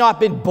had he not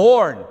been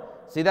born.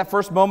 See that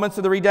first moments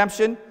of the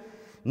redemption?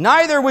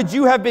 Neither would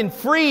you have been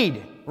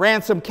freed,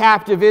 ransomed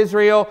captive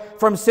Israel,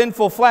 from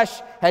sinful flesh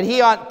had he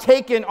not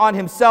taken on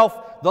himself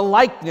the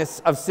likeness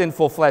of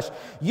sinful flesh.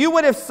 You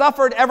would have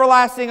suffered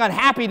everlasting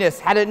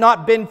unhappiness had it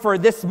not been for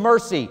this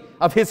mercy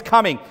of his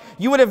coming.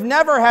 You would have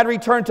never had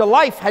returned to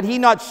life had he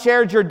not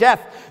shared your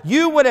death.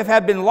 You would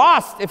have been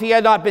lost if he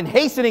had not been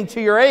hastening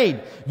to your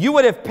aid. You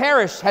would have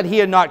perished had he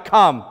had not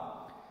come.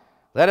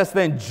 Let us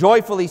then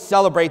joyfully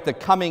celebrate the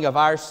coming of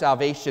our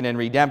salvation and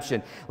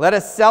redemption. Let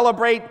us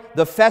celebrate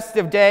the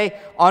festive day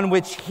on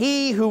which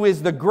he who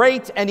is the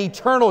great and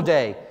eternal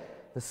day,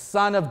 the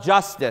Son of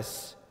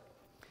Justice,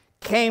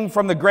 came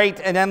from the great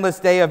and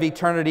endless day of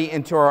eternity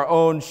into our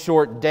own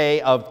short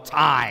day of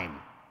time.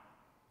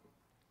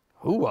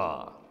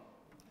 Hooah!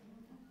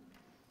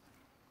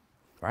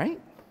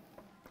 Right?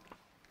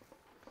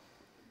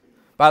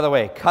 By the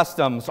way,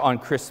 customs on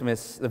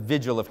Christmas, the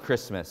vigil of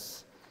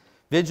Christmas.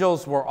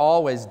 Vigils were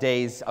always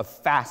days of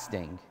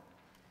fasting.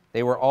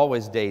 They were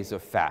always days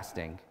of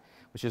fasting,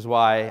 which is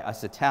why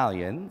us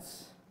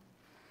Italians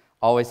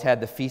always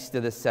had the Feast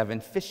of the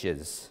Seven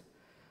Fishes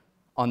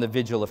on the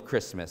vigil of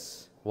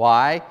Christmas.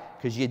 Why?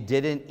 Because you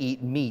didn't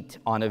eat meat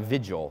on a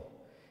vigil.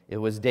 It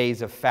was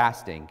days of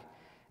fasting,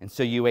 and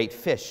so you ate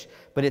fish.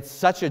 But it's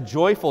such a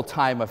joyful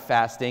time of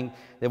fasting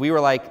that we were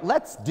like,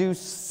 let's do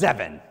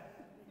 7.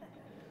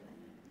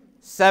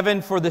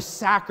 7 for the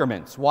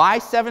sacraments. Why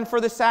 7 for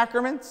the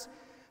sacraments?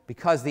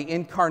 Because the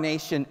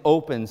incarnation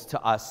opens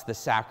to us the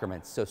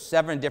sacraments. So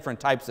 7 different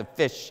types of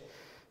fish.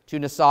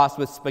 Tuna sauce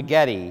with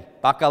spaghetti,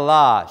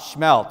 bacala,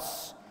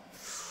 schmelz.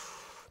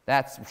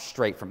 That's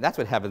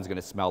what heaven's going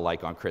to smell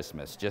like on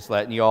Christmas, just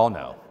letting you all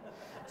know.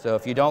 So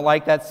if you don't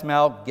like that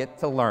smell, get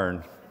to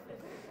learn.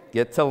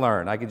 Get to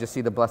learn. I can just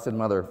see the Blessed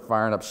Mother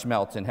firing up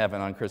schmelz in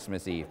heaven on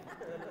Christmas Eve.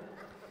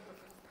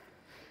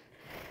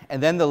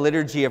 And then the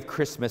liturgy of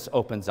Christmas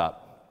opens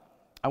up.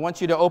 I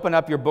want you to open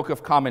up your Book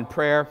of Common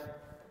Prayer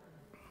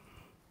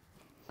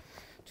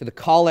to the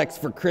collects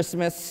for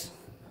Christmas,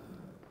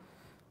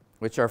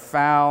 which are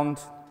found,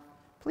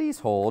 please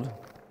hold,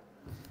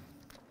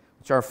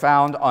 which are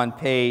found on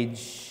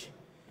page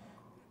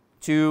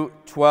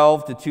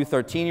 212 to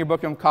 213, your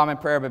Book of Common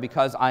Prayer, but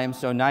because I am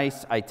so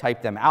nice, I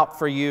typed them out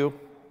for you.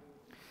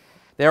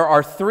 There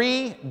are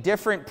 3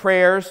 different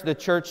prayers the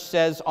church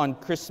says on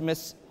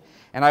Christmas,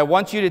 and I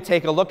want you to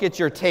take a look at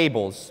your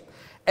tables.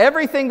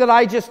 Everything that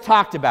I just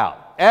talked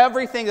about,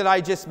 everything that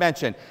I just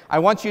mentioned, I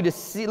want you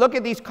to look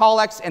at these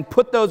collects and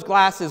put those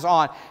glasses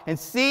on and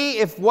see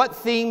if what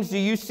themes do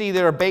you see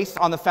that are based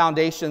on the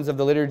foundations of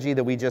the liturgy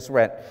that we just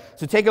read.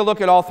 So take a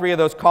look at all 3 of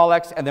those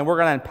collects, and then we're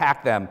going to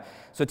unpack them.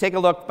 So take a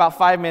look, about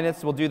 5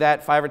 minutes, we'll do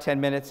that, 5 or 10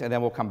 minutes, and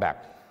then we'll come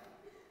back.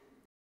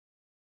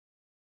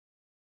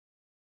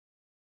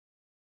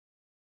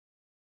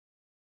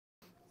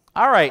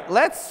 All right,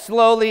 let's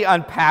slowly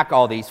unpack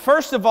all these.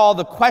 First of all,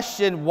 the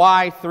question,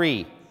 why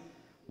 3?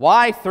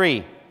 Why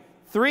 3?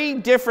 3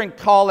 different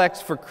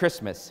collects for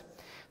Christmas.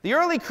 The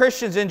early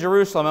Christians in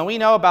Jerusalem, and we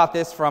know about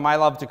this from, I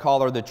love to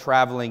call her the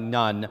traveling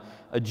nun,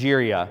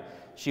 Egeria.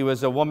 She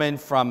was a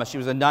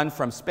nun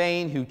from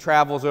Spain who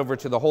travels over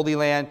to the Holy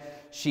Land.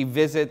 She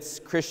visits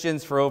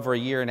Christians for over a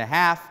year and a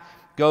half,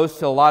 goes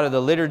to a lot of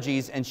the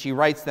liturgies, and she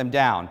writes them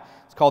down.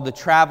 It's called the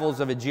Travels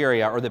of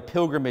Egeria, or the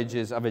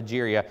Pilgrimages of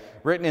Egeria,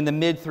 written in the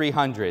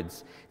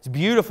mid-300s. It's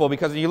beautiful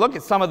because when you look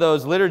at some of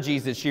those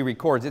liturgies that she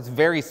records, it's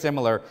very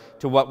similar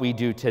to what we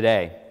do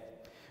today.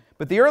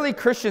 But the early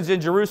Christians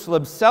in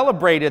Jerusalem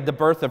celebrated the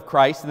birth of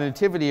Christ and the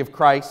nativity of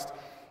Christ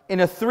in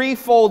a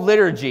 3-fold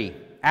liturgy,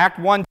 Act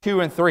 1, 2,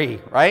 and 3,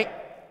 right?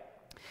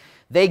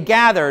 They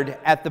gathered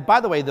at the,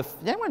 by the way, does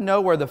anyone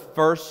know where the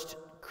first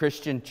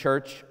Christian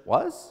church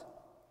was?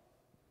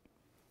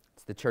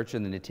 It's the Church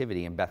of the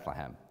Nativity in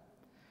Bethlehem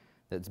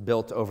that's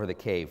built over the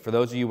cave. For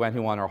those of you who went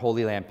on our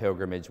Holy Land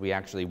pilgrimage, we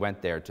actually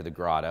went there to the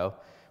grotto,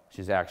 which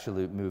is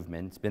Absolute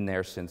Movement. It's been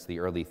there since the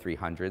early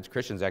 300s.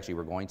 Christians actually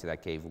were going to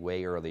that cave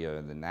way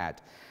earlier than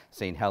that.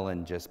 St.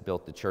 Helen just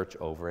built the church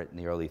over it in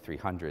the early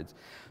 300s.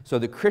 So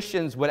the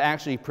Christians would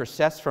actually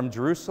process from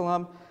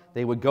Jerusalem.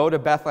 They would go to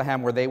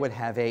Bethlehem where they would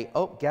have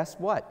guess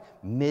what?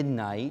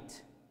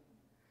 Midnight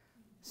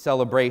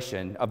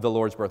celebration of the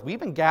Lord's birth. We've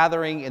been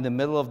gathering in the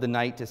middle of the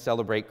night to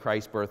celebrate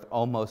Christ's birth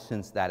almost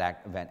since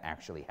that event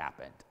actually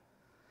happened.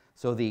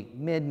 So the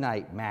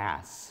midnight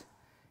mass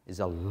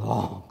is a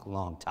long,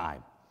 long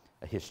time,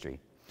 a history.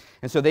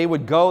 And so they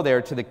would go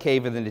there to the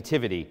cave of the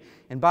Nativity.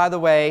 And by the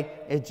way,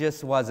 it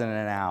just wasn't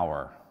an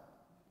hour.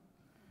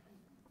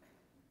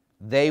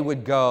 They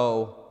would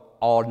go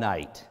all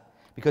night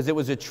because it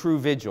was a true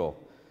vigil.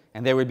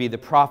 And there would be the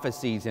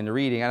prophecies and the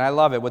reading. And I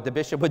love it. What the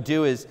bishop would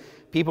do is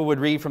people would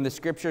read from the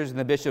scriptures, and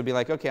the bishop would be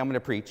like, okay, I'm going to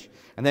preach.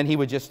 And then he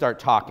would just start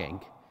talking.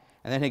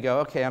 And then he'd go,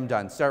 okay, I'm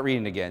done. Start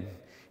reading again.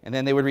 And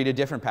then they would read a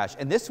different passage.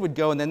 And this would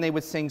go, and then they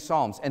would sing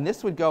psalms. And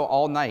this would go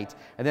all night.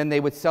 And then they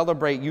would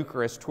celebrate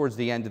Eucharist towards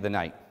the end of the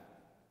night.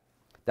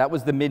 That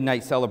was the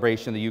midnight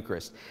celebration of the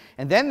Eucharist.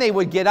 And then they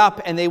would get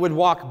up, and they would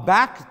walk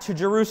back to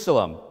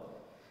Jerusalem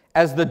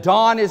as the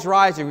dawn is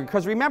rising.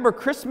 Because remember,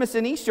 Christmas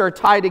and Easter are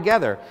tied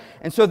together.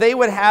 And so they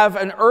would have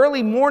an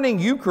early morning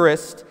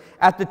Eucharist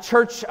at the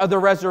Church of the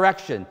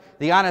Resurrection,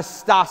 the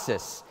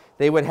Anastasis.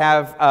 They would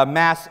have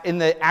Mass in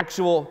the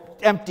actual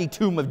empty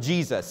tomb of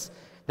Jesus.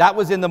 That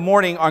was in the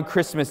morning on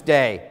Christmas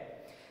Day.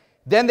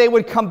 Then they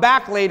would come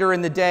back later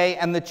in the day,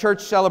 and the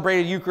church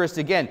celebrated Eucharist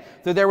again.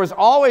 So there was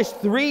always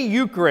 3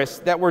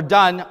 Eucharists that were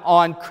done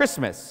on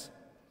Christmas.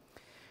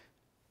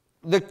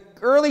 The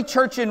early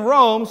church in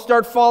Rome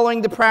start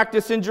following the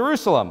practice in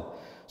Jerusalem.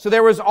 So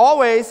there was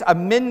always a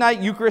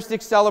midnight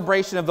Eucharistic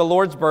celebration of the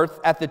Lord's birth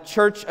at the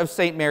Church of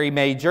St. Mary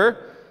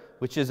Major,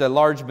 which is a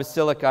large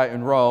basilica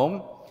in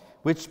Rome.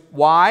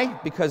 Why?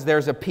 Because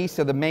there's a piece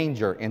of the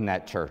manger in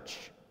that church.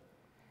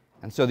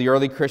 And so the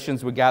early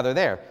Christians would gather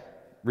there,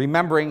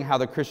 remembering how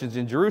the Christians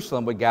in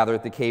Jerusalem would gather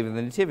at the Cave of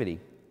the Nativity.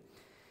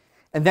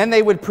 And then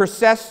they would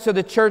process to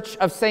the Church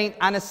of St.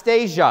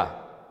 Anastasia.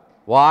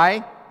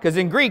 Why? Because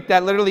in Greek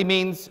that literally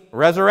means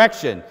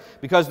resurrection,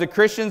 because the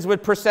Christians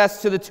would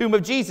process to the tomb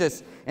of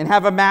Jesus and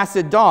have a Mass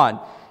at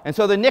dawn. And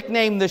so the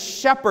nickname the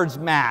Shepherd's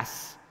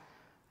Mass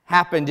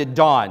happened at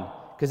dawn,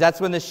 because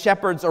that's when the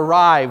shepherds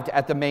arrived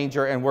at the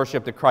manger and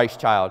worshiped the Christ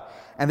child.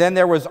 And then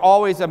there was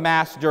always a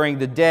Mass during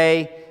the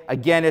day,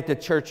 again at the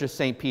Church of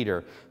St.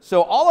 Peter.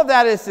 So all of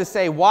that is to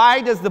say,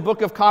 why does the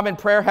Book of Common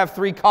Prayer have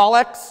 3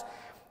 collects?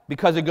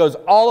 Because it goes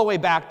all the way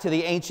back to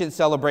the ancient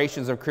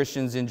celebrations of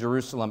Christians in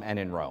Jerusalem and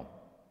in Rome.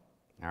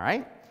 All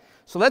right?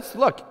 So let's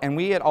look, and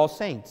we at All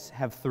Saints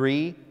have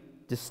 3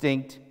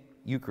 distinct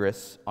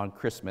Eucharists on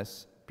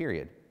Christmas,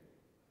 period.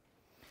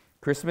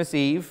 Christmas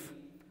Eve,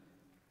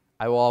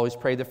 I will always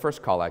pray the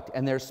first collect,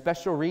 and there's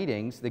special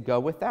readings that go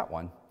with that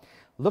one.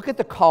 Look at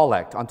the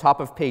collect on top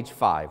of page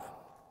 5.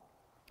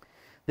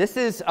 This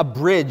is a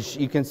bridge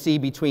you can see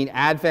between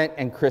Advent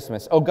and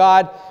Christmas. Oh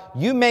God,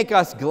 you make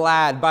us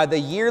glad by the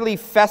yearly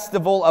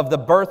festival of the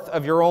birth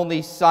of your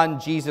only Son,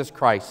 Jesus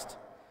Christ.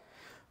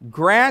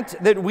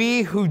 Grant that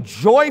we who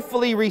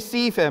joyfully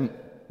receive him,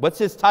 what's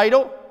his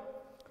title?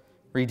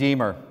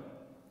 Redeemer,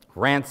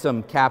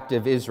 ransom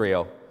captive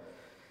Israel.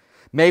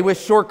 May with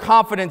sure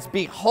confidence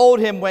behold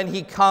him when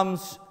he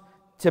comes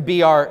to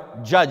be our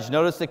judge.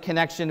 Notice the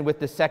connection with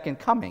the second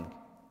coming.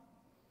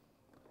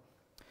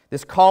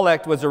 This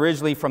collect was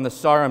originally from the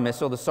Sarum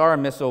Missal. The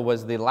Sarum Missal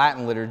was the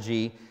Latin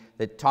liturgy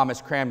that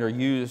Thomas Cranmer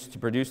used to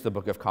produce the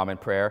Book of Common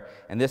Prayer,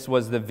 and this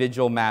was the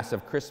Vigil Mass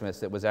of Christmas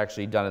that was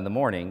actually done in the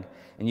morning,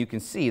 and you can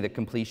see the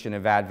completion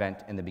of Advent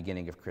and the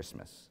beginning of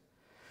Christmas.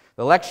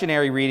 The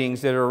lectionary readings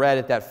that are read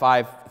at that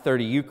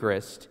 5:30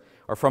 Eucharist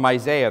are from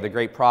Isaiah, the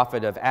great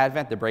prophet of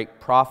Advent, the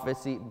great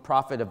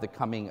prophet of the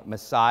coming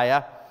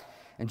Messiah,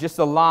 and just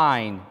a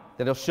line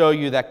that'll show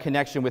you that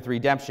connection with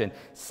redemption.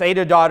 Say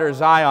to daughter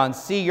Zion,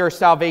 see, your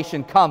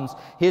salvation comes.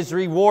 His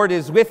reward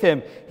is with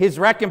him, his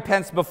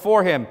recompense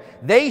before him.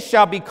 They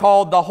shall be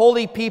called the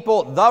holy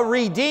people, the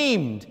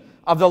redeemed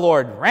of the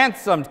Lord,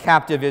 ransomed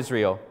captive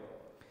Israel.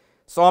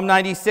 Psalm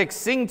 96,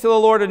 sing to the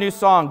Lord a new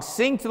song.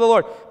 Sing to the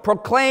Lord.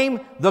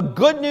 Proclaim the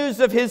good news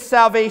of his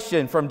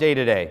salvation from day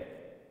to day.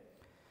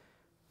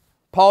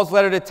 Paul's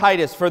letter to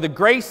Titus, for the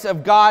grace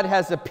of God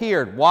has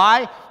appeared.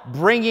 Why?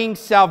 Bringing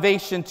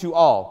salvation to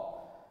all.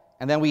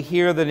 And then we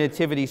hear the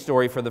nativity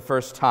story for the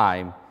first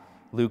time,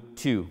 Luke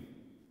 2.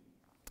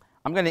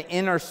 I'm going to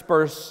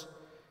intersperse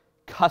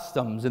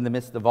customs in the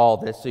midst of all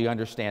this so you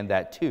understand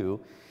that too.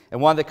 And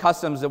one of the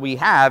customs that we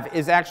have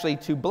is actually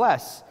to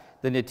bless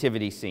the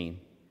nativity scene.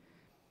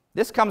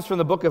 This comes from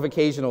the Book of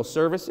Occasional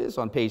Services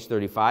on page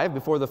 35.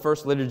 Before the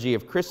first liturgy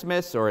of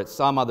Christmas or at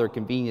some other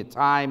convenient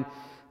time,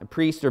 a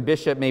priest or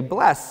bishop may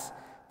bless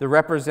the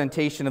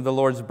representation of the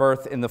Lord's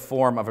birth in the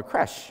form of a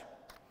creche.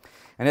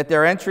 And at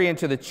their entry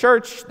into the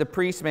church, the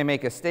priest may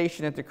make a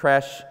station at the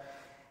creche.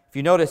 If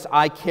you notice,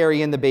 I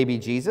carry in the baby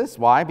Jesus.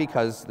 Why?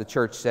 Because the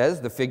church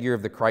says the figure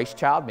of the Christ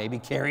child may be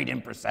carried in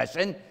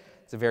procession.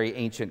 It's a very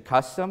ancient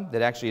custom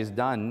that actually is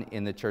done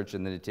in the Church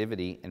of the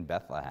Nativity in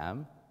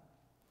Bethlehem.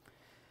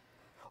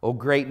 Oh,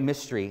 great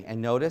mystery.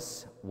 And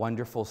notice,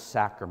 wonderful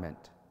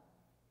sacrament.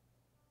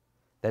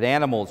 That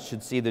animals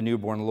should see the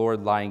newborn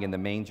Lord lying in the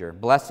manger.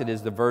 Blessed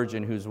is the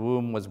virgin whose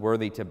womb was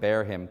worthy to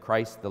bear him,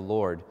 Christ the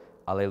Lord.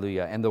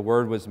 Alleluia. And the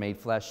Word was made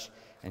flesh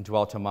and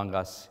dwelt among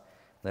us.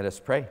 Let us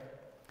pray.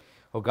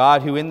 O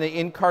God, who in the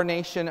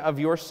incarnation of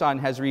your Son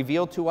has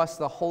revealed to us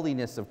the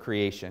holiness of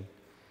creation,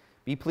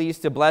 be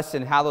pleased to bless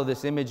and hallow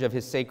this image of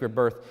his sacred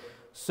birth.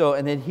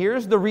 And then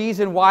here's the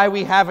reason why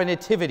we have a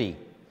nativity.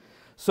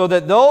 So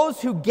that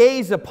those who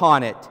gaze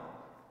upon it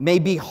may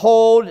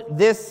behold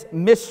this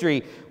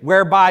mystery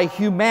whereby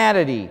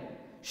humanity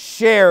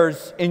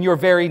shares in your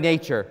very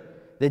nature,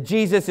 that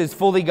Jesus is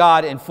fully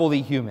God and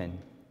fully human.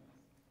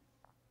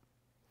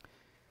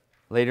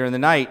 Later in the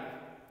night,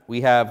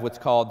 we have what's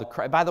called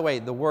by the way,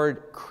 the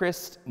word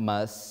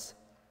Christmas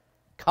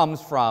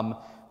comes from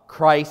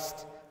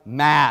Christ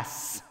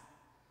Mass.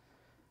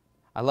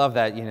 I love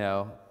that,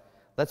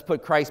 let's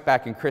put Christ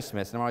back in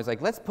Christmas. And I'm always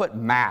like, let's put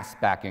Mass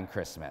back in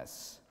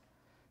Christmas.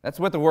 That's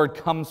what the word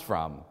comes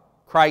from,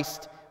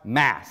 Christ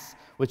Mass,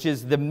 which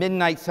is the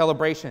midnight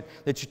celebration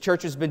that your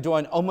church has been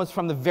doing almost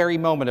from the very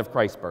moment of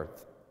Christ's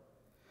birth.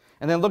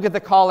 And then look at the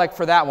collect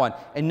for that one.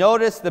 And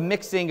notice the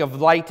mixing of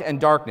light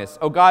and darkness.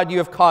 Oh God, you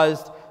have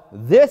caused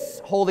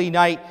this holy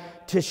night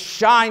to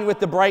shine with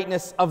the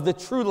brightness of the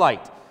true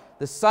light,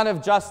 the Son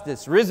of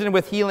Justice, risen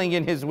with healing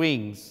in his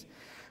wings.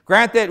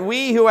 Grant that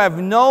we who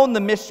have known the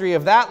mystery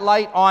of that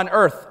light on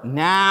earth,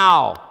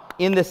 now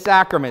in the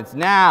sacraments,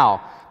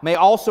 now may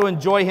also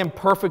enjoy him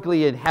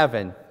perfectly in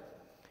heaven.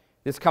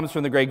 This comes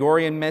from the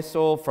Gregorian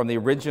Missal, from the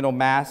original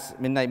Mass,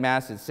 Midnight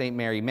Mass at St.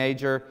 Mary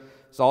Major.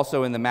 It's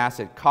also in the Mass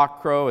at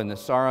Cockcrow and the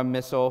Sarum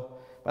Missal.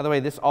 By the way,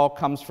 this all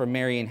comes from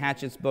Marian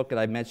Hatchett's book that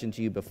I mentioned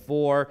to you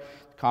before,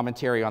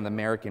 commentary on the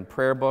American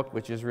Prayer Book,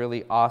 which is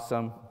really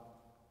awesome.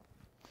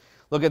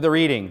 Look at the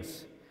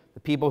readings. The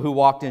people who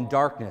walked in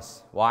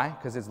darkness. Why?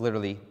 Because it's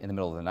literally in the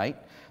middle of the night.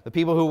 The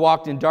people who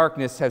walked in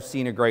darkness have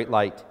seen a great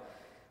light.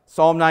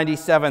 Psalm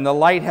 97, the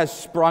light has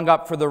sprung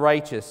up for the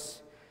righteous.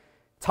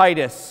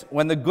 Titus,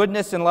 when the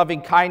goodness and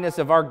loving kindness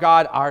of our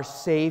God, our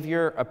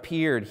Savior,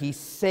 appeared, he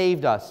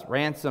saved us,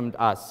 ransomed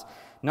us,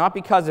 not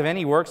because of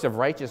any works of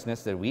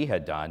righteousness that we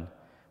had done,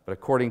 but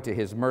according to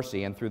his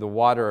mercy and through the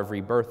water of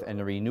rebirth and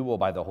the renewal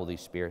by the Holy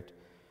Spirit.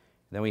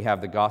 Then we have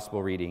the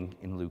gospel reading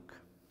in Luke.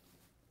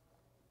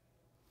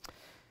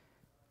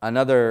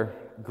 Another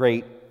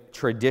great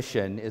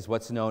tradition is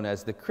what's known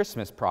as the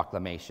Christmas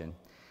proclamation.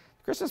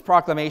 The Christmas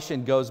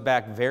proclamation goes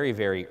back very,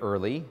 very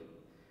early.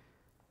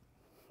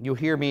 You'll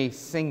hear me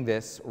sing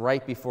this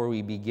right before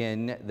we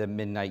begin the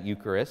Midnight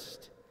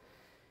Eucharist.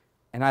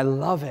 And I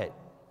love it.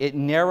 It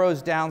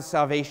narrows down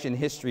salvation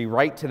history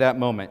right to that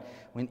moment,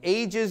 when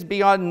ages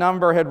beyond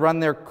number had run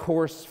their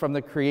course from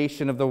the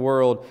creation of the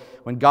world,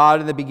 when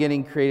God in the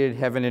beginning created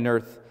heaven and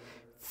earth,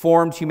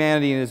 formed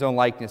humanity in his own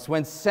likeness,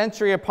 when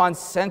century upon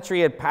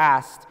century had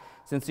passed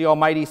since the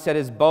Almighty set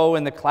his bow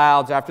in the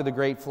clouds after the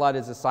great flood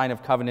as a sign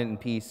of covenant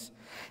and peace.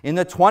 In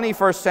the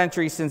 21st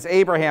century, since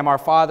Abraham, our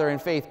father in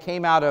faith,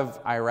 came out of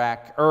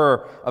Iraq,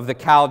 Ur of the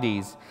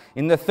Chaldees.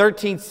 In the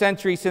 13th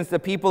century, since the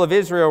people of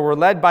Israel were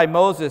led by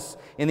Moses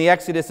in the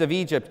exodus of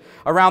Egypt.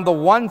 Around the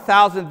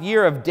 1000th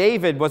year of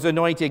David was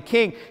anointed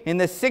king. In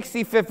the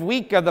 65th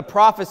week of the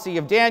prophecy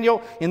of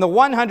Daniel. In the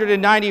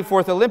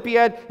 194th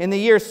Olympiad. In the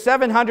year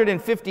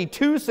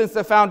 752 since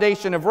the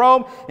foundation of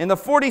Rome. In the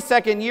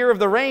 42nd year of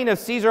the reign of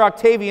Caesar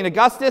Octavian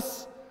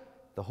Augustus.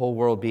 The whole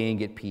world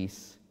being at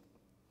peace.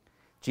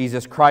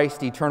 Jesus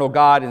Christ, eternal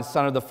God and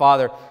Son of the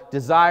Father,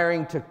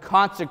 desiring to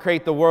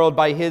consecrate the world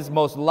by his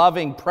most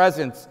loving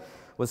presence,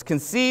 was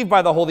conceived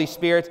by the Holy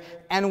Spirit,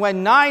 and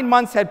when 9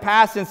 months had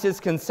passed since his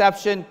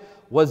conception,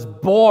 was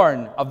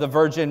born of the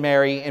Virgin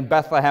Mary in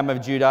Bethlehem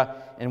of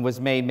Judah, and was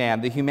made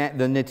man,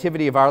 the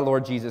nativity of our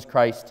Lord Jesus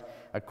Christ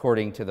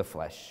according to the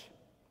flesh.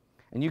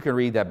 And you can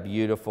read that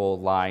beautiful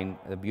line,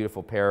 the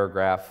beautiful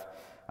paragraph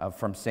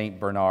from St.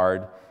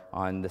 Bernard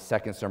on the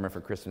second sermon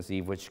for Christmas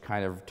Eve, which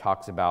kind of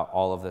talks about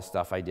all of the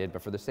stuff I did.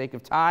 But for the sake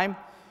of time,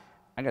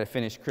 I'm going to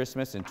finish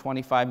Christmas in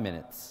 25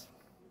 minutes.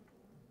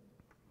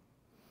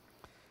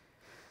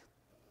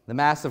 The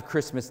Mass of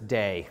Christmas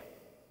Day.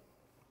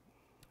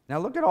 Now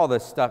look at all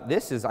this stuff.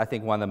 This is, I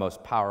think, one of the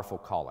most powerful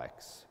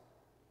collects.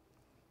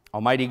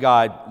 Almighty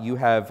God, you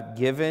have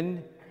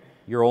given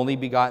your only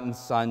begotten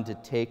Son to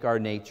take our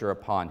nature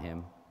upon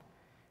him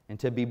and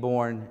to be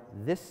born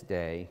this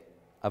day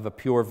of a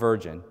pure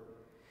virgin.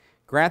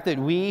 Grant that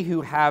we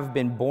who have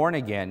been born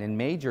again and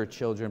made your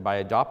children by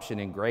adoption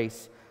and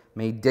grace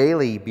may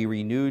daily be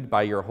renewed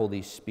by your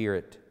Holy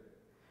Spirit.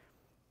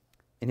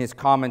 In his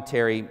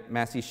commentary,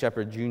 Massey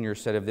Shepherd Jr.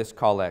 said of this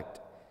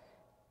collect,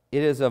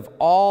 it is of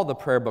all the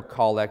prayer book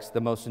collects the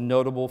most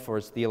notable for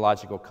its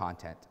theological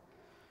content.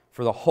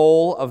 For the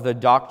whole of the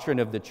doctrine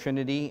of the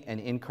Trinity and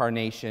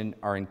incarnation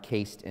are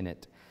encased in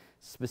it.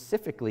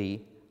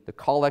 Specifically, the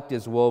collect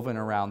is woven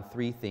around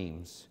three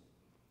themes: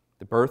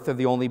 the birth of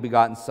the only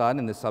begotten Son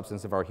and the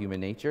substance of our human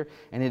nature,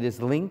 and it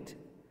is linked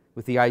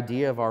with the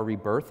idea of our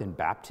rebirth in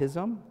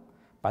baptism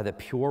by the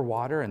pure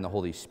water and the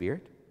Holy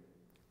Spirit.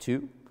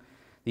 2,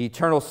 the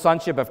eternal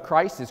sonship of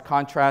Christ is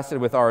contrasted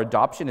with our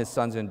adoption as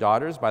sons and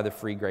daughters by the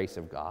free grace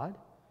of God.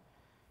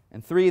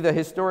 And 3, the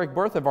historic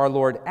birth of our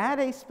Lord at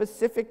a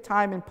specific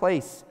time and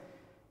place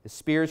is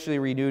spiritually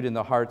renewed in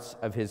the hearts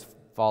of his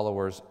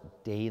followers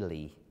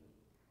daily.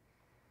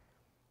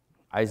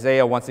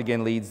 Isaiah once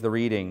again leads the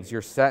readings.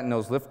 Your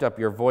sentinels lift up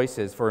your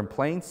voices, for in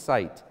plain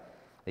sight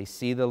they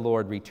see the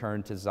Lord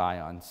return to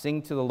Zion.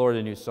 Sing to the Lord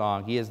a new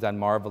song. He has done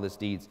marvelous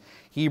deeds.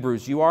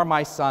 Hebrews, you are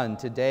my son.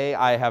 Today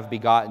I have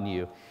begotten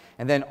you.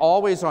 And then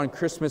always on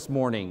Christmas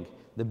morning,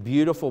 the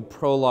beautiful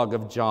prologue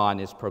of John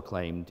is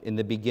proclaimed. In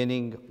the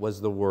beginning was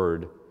the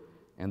Word,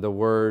 and the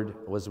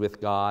Word was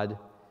with God,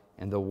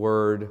 and the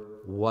Word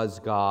was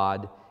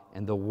God,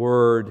 and the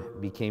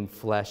Word became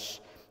flesh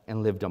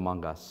and lived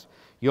among us.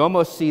 You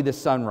almost see the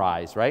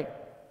sunrise, right?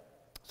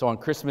 So on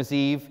Christmas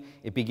Eve,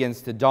 it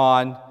begins to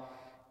dawn.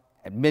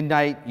 At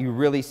midnight, you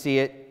really see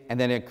it. And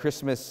then at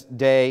Christmas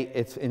Day,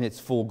 it's in its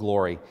full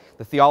glory.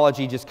 The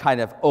theology just kind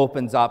of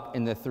opens up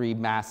in the three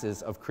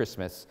masses of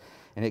Christmas.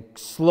 And it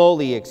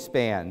slowly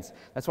expands.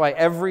 That's why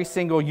every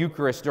single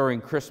Eucharist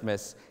during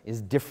Christmas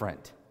is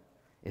different.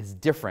 It's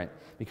different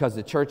because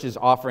the church is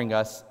offering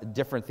us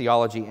different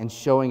theology and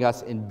showing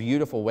us in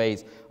beautiful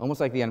ways,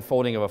 almost like the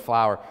unfolding of a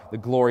flower, the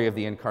glory of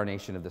the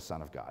incarnation of the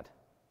Son of God.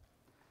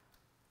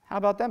 How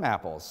about them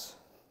apples?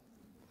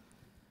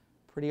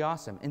 Pretty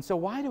awesome. And so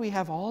why do we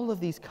have all of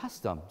these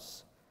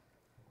customs?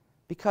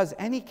 Because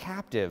any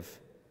captive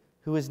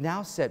who is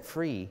now set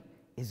free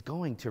is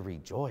going to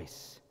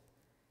rejoice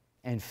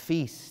and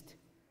feast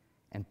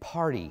and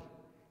party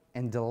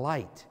and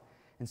delight.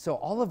 And so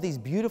all of these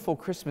beautiful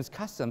Christmas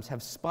customs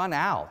have spun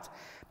out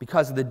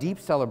because of the deep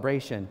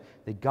celebration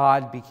that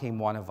God became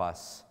one of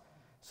us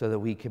so that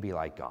we could be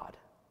like God.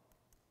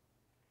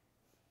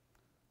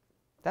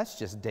 That's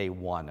just day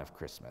one of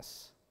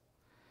Christmas.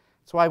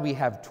 That's why we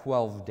have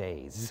 12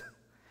 days.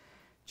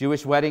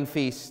 Jewish wedding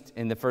feast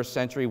in the first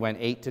century went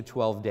 8 to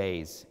 12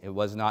 days. It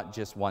was not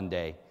just one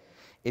day.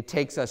 It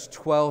takes us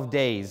 12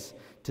 days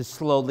to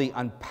slowly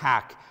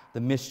unpack the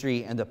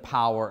mystery and the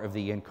power of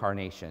the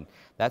incarnation.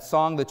 That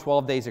song, The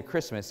 12 Days of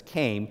Christmas,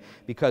 came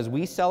because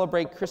we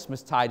celebrate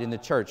Christmastide in the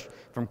church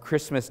from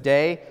Christmas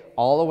Day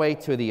all the way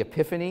to the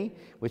Epiphany,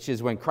 which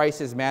is when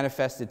Christ is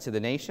manifested to the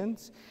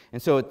nations.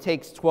 And so it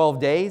takes 12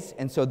 days,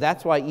 and so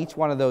that's why each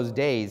one of those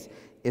days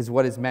is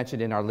what is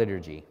mentioned in our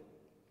liturgy.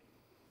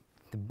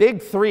 The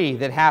big three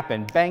that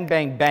happen, bang,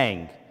 bang,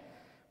 bang,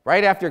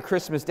 right after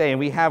Christmas Day, and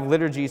we have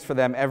liturgies for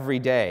them every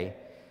day.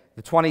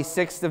 The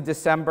 26th of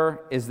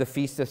December is the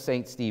Feast of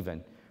St.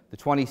 Stephen. The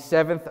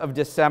 27th of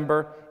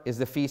December is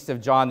the Feast of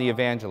John the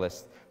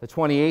Evangelist. The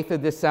 28th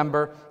of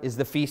December is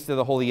the Feast of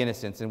the Holy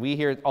Innocents. And we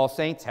here at All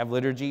Saints have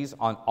liturgies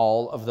on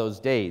all of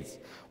those days.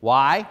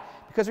 Why?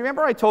 Because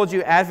remember I told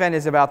you Advent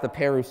is about the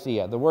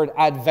parousia. The word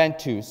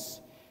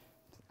adventus.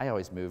 I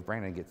always move.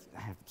 Brandon gets...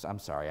 I'm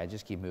sorry. I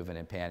just keep moving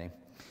and panning.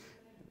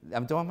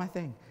 I'm doing my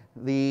thing.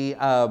 The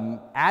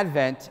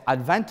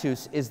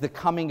adventus is the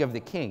coming of the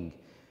king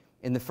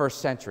in the first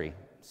century,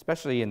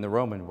 especially in the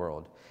Roman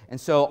world. And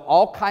so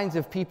all kinds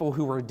of people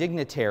who were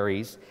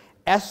dignitaries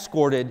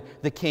escorted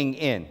the king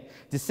in.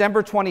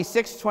 December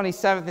 26th,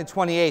 27th, and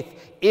 28th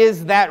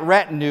is that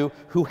retinue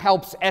who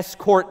helps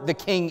escort the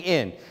king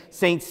in.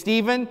 St.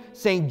 Stephen,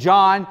 St.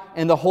 John,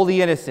 and the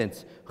Holy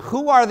Innocents.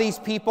 Who are these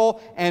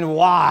people and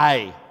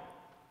why?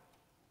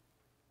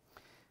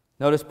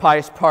 Notice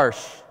Pius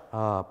Parsh.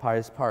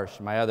 Pius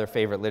Parsh, my other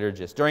favorite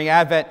liturgist. During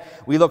Advent,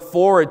 we look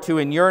forward to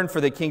and yearn for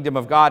the kingdom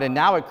of God. And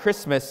now at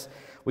Christmas,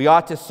 we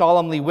ought to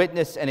solemnly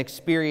witness and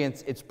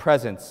experience its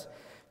presence.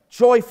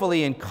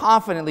 Joyfully and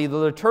confidently, the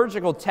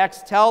liturgical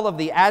texts tell of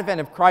the advent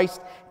of Christ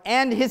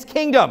and his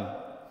kingdom.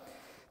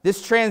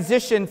 This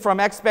transition from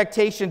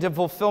expectation to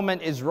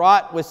fulfillment is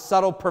wrought with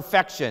subtle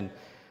perfection.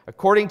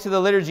 According to the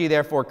liturgy,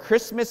 therefore,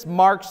 Christmas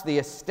marks the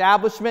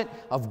establishment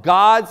of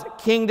God's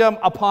kingdom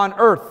upon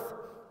earth.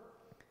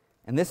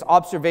 And this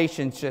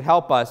observation should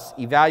help us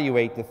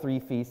evaluate the three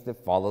feasts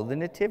that follow the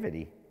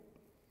Nativity.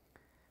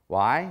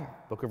 Why?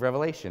 Book of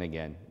Revelation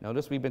again.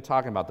 Notice we've been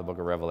talking about the book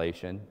of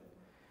Revelation.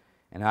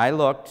 And I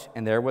looked,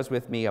 and there was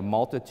with me a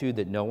multitude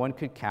that no one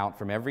could count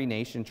from every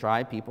nation,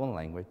 tribe, people, and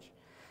language,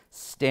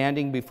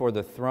 standing before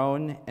the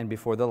throne and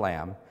before the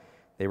Lamb.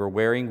 They were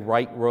wearing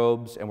white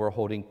robes and were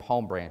holding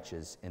palm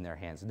branches in their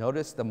hands.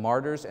 Notice the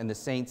martyrs and the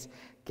saints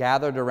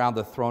gathered around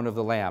the throne of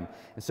the Lamb.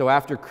 And so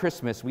after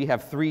Christmas, we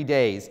have 3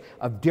 days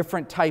of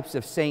different types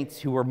of saints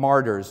who were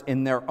martyrs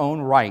in their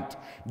own right,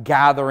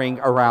 gathering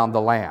around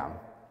the Lamb.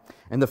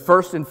 And the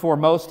first and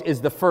foremost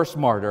is the first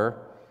martyr,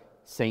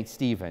 St.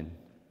 Stephen,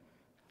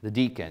 the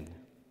deacon.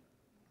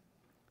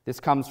 This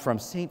comes from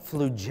St.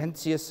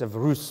 Fulgentius of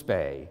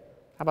Ruspe.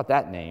 How about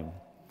that name?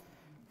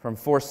 From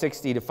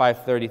 460 to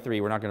 533.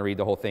 We're not going to read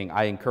the whole thing.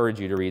 I encourage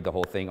you to read the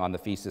whole thing on the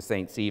Feast of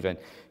St. Stephen.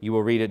 You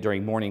will read it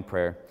during morning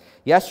prayer.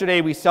 Yesterday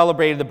we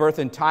celebrated the birth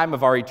and time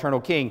of our eternal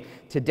King.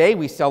 Today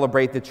we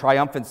celebrate the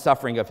triumphant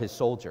suffering of his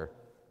soldier.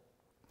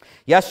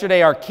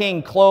 Yesterday our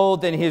King,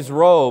 clothed in his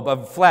robe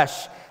of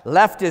flesh,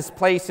 left his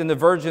place in the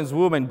Virgin's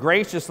womb and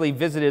graciously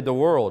visited the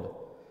world.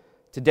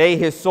 Today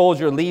his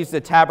soldier leaves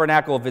the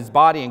tabernacle of his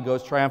body and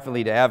goes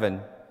triumphantly to heaven.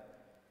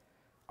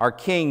 Our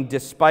King,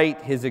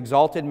 despite his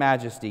exalted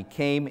majesty,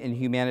 came in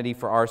humanity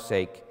for our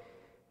sake,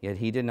 yet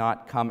he did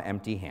not come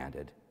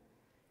empty-handed.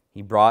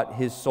 He brought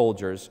his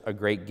soldiers a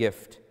great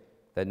gift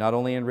that not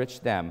only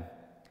enriched them,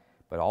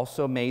 but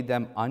also made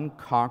them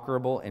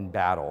unconquerable in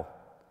battle,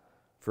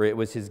 for it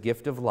was his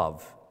gift of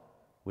love,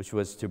 which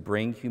was to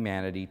bring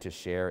humanity to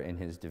share in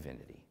his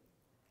divinity.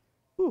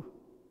 Whew.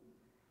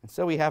 And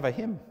so we have a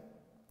hymn.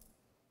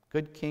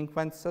 Good King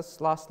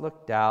Wenceslas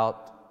looked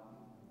out.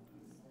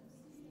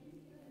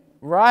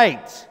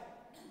 Right.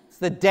 It's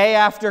the day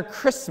after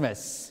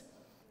Christmas.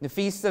 The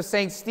Feast of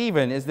St.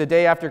 Stephen is the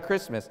day after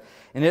Christmas.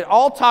 And it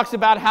all talks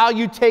about how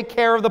you take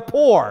care of the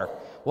poor.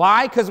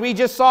 Why? Because we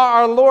just saw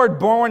our Lord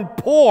born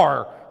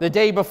poor the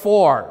day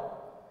before.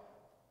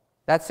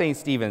 That's St.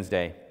 Stephen's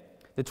Day.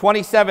 The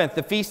 27th,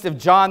 the Feast of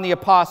John the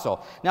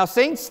Apostle. Now,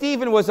 St.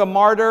 Stephen was a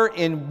martyr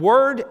in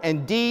word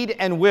and deed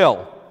and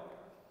will.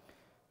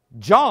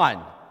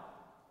 John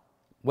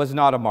was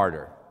not a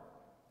martyr.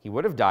 He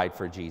would have died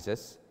for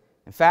Jesus.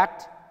 In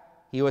fact,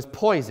 he was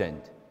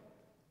poisoned.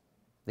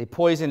 They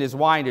poisoned his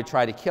wine to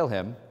try to kill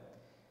him,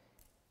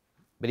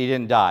 but he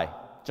didn't die.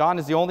 John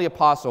is the only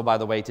apostle, by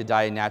the way, to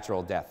die a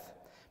natural death,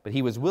 but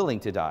he was willing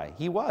to die.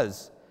 He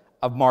was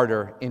a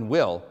martyr in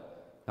will,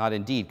 not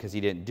in deed, because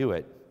he didn't do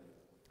it,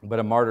 but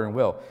a martyr in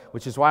will,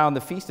 which is why on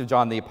the Feast of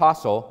John the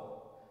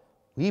Apostle,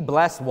 we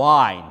bless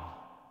wine.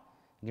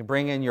 You can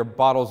bring in your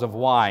bottles of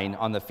wine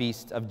on the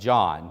Feast of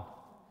John,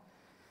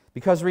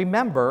 because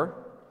remember,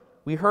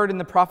 We heard in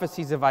the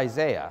prophecies of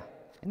Isaiah,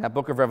 in that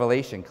book of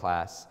Revelation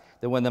class,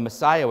 that when the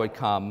Messiah would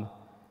come,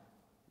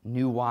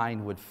 new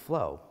wine would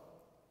flow.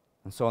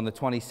 And so on the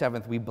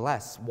 27th, we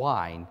bless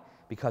wine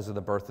because of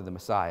the birth of the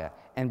Messiah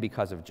and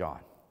because of John.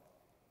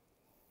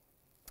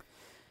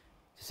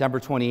 December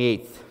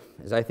 28th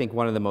is, I think,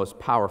 one of the most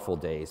powerful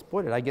days.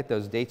 Boy, did I get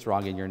those dates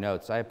wrong in your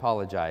notes. I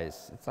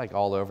apologize. It's like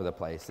all over the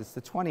place. It's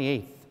the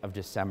 28th of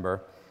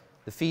December,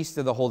 the Feast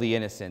of the Holy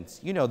Innocents.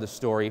 You know the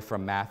story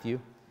from Matthew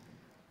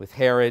with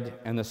Herod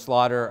and the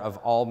slaughter of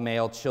all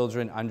male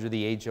children under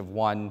the age of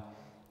 1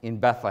 in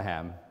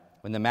Bethlehem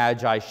when the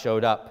Magi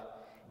showed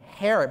up.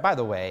 Herod, by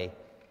the way,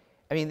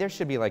 I mean, there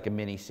should be like a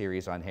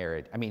mini-series on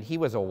Herod. I mean, he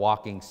was a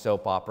walking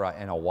soap opera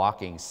and a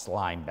walking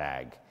slime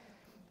bag.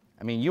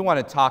 I mean, you want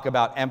to talk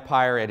about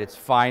empire at its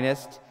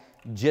finest,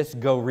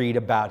 just go read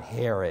about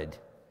Herod.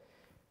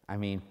 I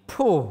mean,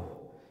 pooh.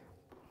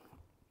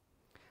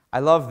 I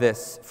love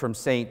this from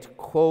St.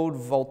 Quod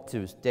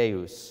Vultus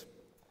Deus,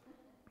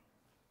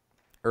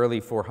 early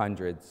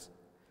 400s,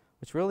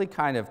 which really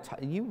kind of,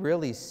 you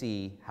really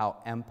see how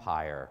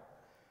empire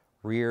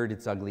reared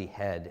its ugly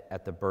head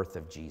at the birth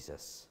of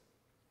Jesus.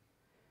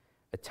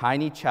 A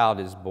tiny child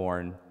is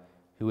born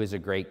who is a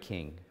great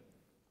king.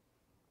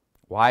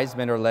 Wise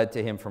men are led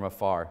to him from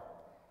afar.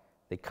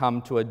 They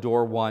come to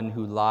adore one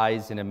who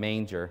lies in a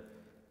manger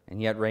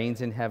and yet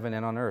reigns in heaven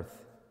and on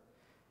earth.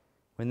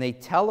 When they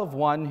tell of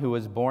one who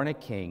was born a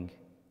king,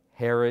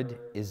 Herod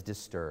is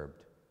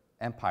disturbed.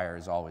 Empire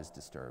is always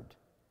disturbed.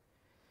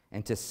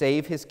 And to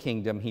save his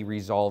kingdom, he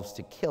resolves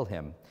to kill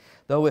him.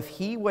 Though if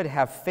he would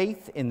have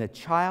faith in the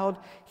child,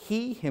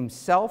 he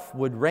himself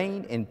would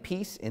reign in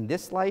peace in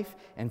this life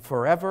and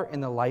forever in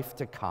the life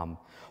to come.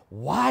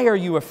 Why are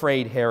you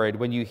afraid, Herod,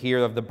 when you hear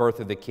of the birth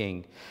of the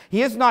king? He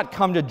has not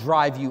come to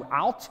drive you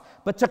out,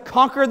 but to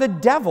conquer the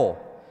devil.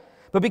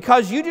 But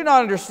because you do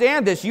not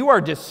understand this, you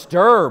are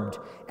disturbed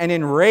and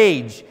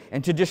enraged,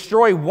 and to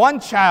destroy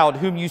one child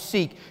whom you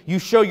seek, you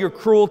show your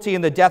cruelty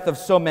in the death of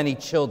so many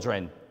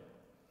children.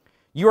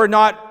 You are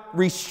not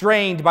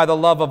restrained by the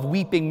love of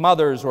weeping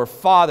mothers or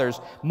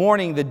fathers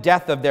mourning the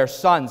death of their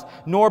sons,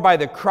 nor by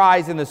the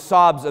cries and the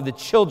sobs of the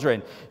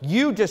children.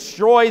 You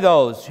destroy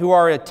those who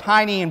are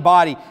tiny in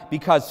body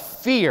because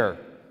fear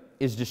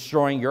is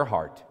destroying your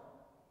heart.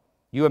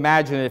 You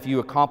imagine that if you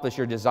accomplish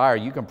your desire,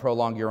 you can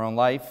prolong your own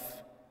life,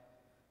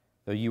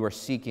 though you are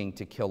seeking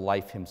to kill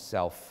life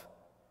himself.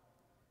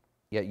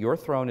 Yet your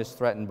throne is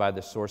threatened by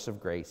the source of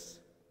grace,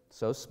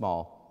 so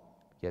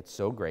small, yet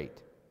so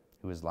great,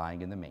 who is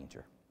lying in the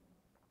manger.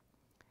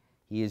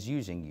 He is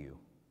using you,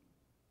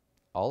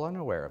 all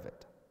unaware of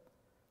it,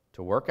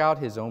 to work out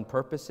his own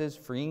purposes,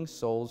 freeing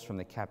souls from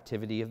the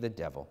captivity of the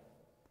devil.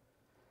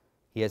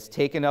 He has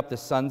taken up the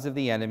sons of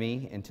the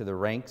enemy into the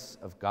ranks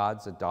of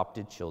God's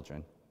adopted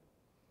children.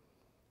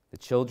 The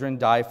children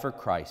die for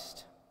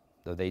Christ,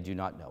 though they do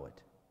not know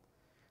it.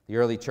 The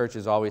early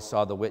churches always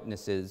saw the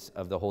witnesses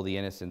of the holy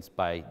innocents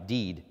by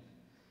deed,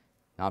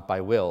 not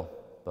by will,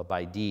 but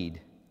by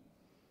deed.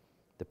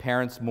 The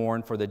parents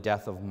mourn for the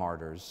death of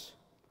martyrs.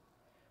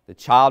 The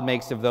child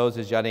makes of those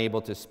as yet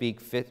able to speak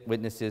fit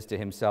witnesses to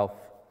himself.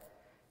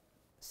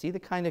 See the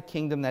kind of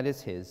kingdom that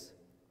is his,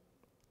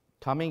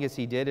 coming as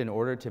he did in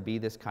order to be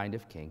this kind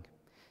of king.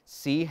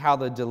 See how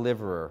the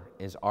deliverer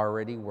is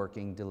already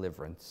working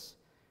deliverance,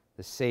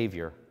 the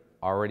Savior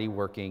already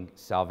working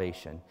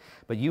salvation.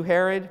 But you,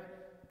 Herod,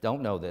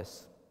 don't know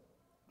this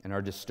and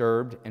are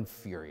disturbed and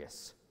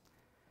furious.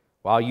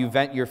 While you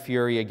vent your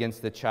fury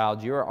against the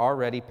child, you are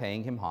already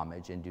paying him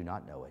homage and do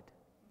not know it.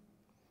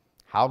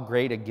 How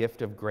great a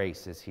gift of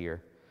grace is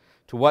here.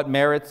 To what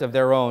merits of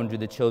their own do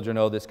the children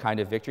owe this kind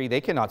of victory?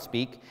 They cannot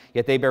speak,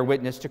 yet they bear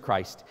witness to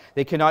Christ.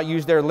 They cannot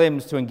use their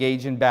limbs to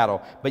engage in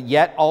battle, but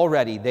yet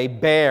already they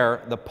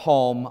bear the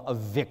palm of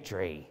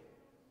victory.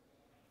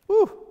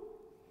 Whew.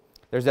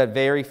 There's that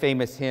very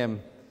famous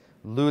hymn,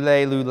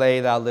 Lule,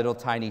 Lule, thou little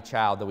tiny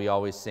child, that we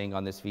always sing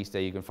on this feast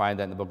day. You can find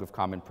that in the Book of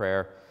Common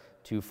Prayer,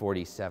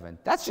 247.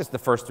 That's just the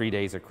first 3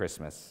 days of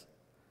Christmas.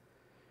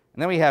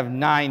 And then we have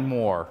 9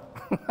 more.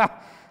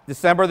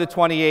 December the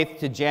 28th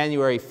to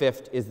January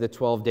 5th is the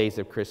 12 days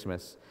of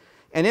Christmas.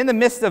 And in the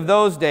midst of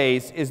those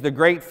days is the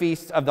great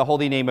feast of the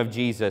Holy Name of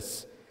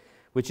Jesus,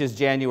 which is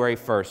January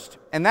 1st.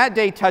 And that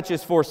day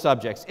touches 4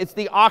 subjects. It's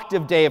the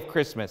octave day of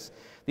Christmas.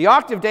 The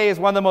octave day is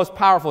one of the most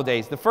powerful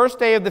days. The first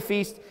day of the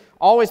feast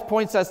always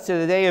points us to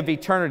the day of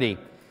eternity.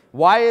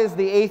 Why is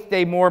the 8th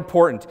day more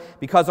important?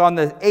 Because on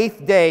the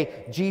 8th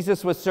day,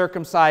 Jesus was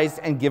circumcised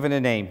and given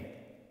a name.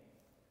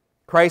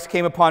 Christ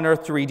came upon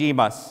earth to redeem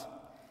us.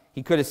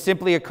 He could have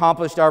simply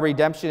accomplished our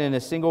redemption in a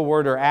single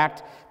word or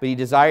act, but he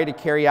desired to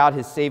carry out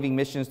his saving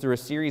missions through a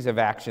series of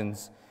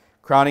actions,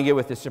 crowning it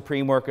with the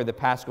supreme work of the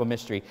Paschal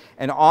mystery.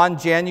 And on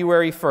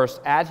January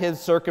 1st, at his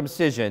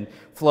circumcision,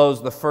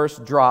 flows the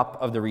first drop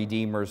of the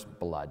Redeemer's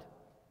blood.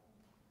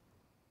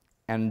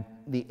 And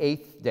the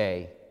 8th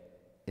day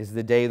is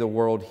the day the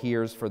world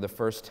hears for the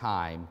first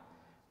time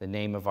the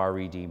name of our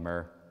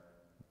Redeemer,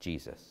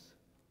 Jesus.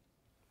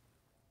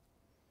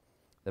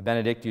 The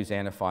Benedictus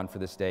antiphon for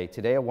this day.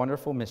 Today a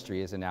wonderful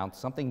mystery is announced.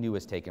 Something new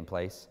has taken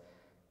place.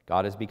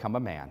 God has become a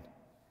man.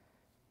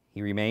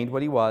 He remained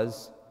what he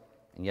was,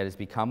 and yet has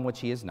become what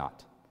he is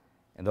not.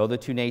 And though the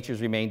two natures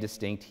remain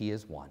distinct, he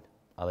is one.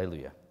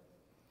 Alleluia.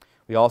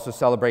 We also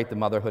celebrate the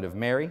motherhood of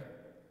Mary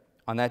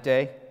on that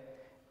day,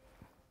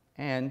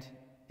 and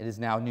it is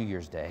now New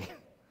Year's Day.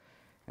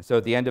 And so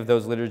at the end of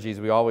those liturgies,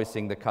 we always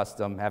have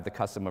the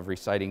custom of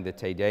reciting the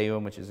Te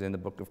Deum, which is in the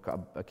book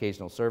of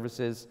occasional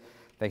services,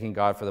 thanking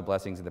God for the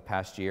blessings of the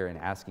past year and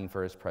asking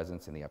for his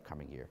presence in the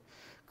upcoming year.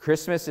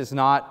 Christmas is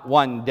not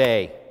one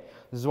day.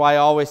 This is why I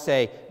always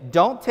say,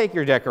 don't take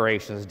your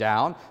decorations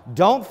down,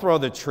 don't throw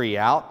the tree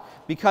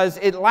out, because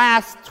it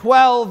lasts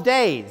 12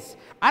 days.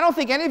 I don't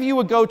think any of you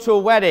would go to a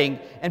wedding,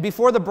 and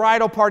before the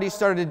bridal party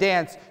started to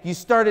dance, you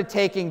started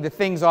taking the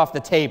things off the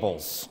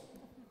tables.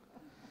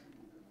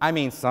 I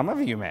mean, some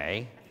of you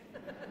may.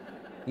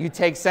 You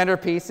take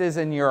centerpieces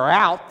and you're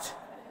out,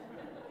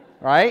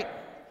 right?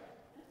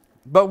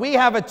 But we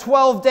have a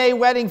 12-day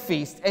wedding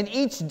feast, and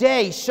each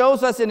day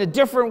shows us in a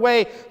different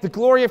way the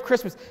glory of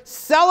Christmas.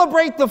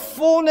 Celebrate the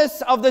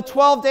fullness of the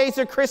 12 days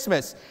of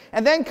Christmas,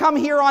 and then come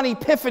here on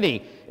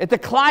Epiphany, at the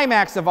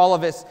climax of all of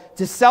this,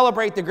 to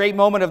celebrate the great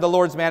moment of the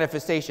Lord's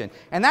manifestation.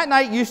 And that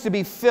night used to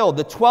be filled,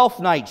 the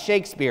 12th night,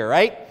 Shakespeare,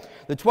 right?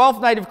 The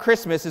 12th night of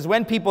Christmas is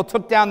when people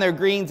took down their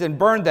greens and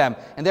burned them,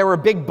 and there were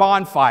big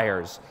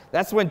bonfires.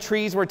 That's when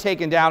trees were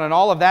taken down and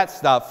all of that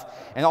stuff,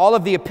 and all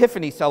of the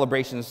Epiphany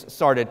celebrations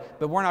started.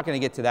 But we're not going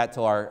to get to that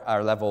till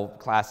our level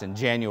class in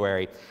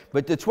January.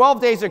 But the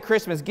 12 days of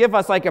Christmas give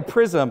us, like a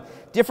prism,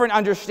 different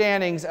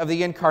understandings of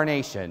the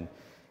incarnation,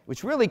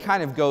 which really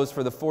kind of goes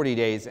for the 40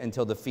 days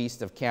until the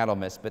Feast of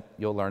Candlemas, but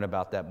you'll learn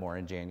about that more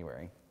in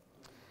January.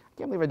 I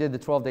can't believe I did the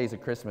 12 days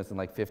of Christmas in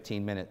like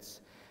 15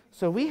 minutes.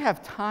 So we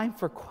have time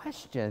for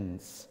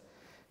questions.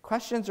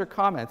 Questions or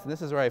comments. And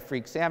this is where I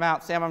freak Sam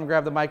out. Sam, I'm going to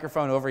grab the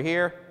microphone over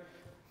here.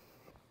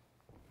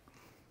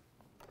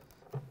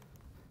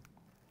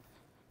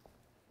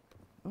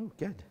 Oh,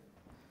 good.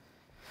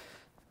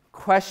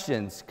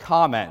 Questions,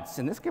 comments.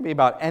 And this could be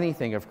about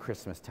anything of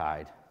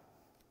Christmastide.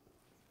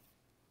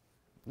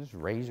 Just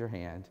raise your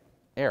hand.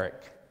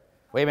 Eric.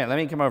 Wait a minute. Let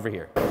me come over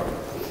here.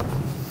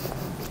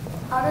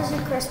 How does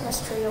your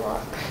Christmas tree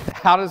look?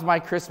 How does my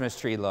Christmas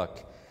tree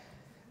look?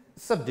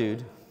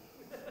 Subdued.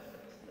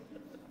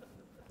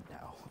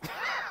 No.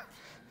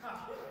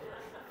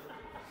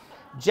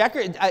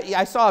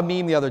 I saw a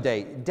meme the other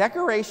day.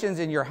 Decorations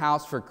in your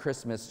house for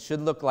Christmas should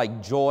look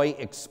like joy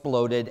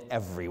exploded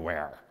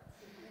everywhere.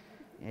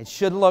 It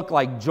should look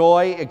like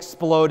joy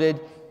exploded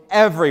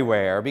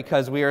everywhere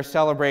because we are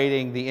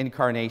celebrating the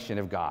incarnation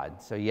of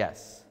God. So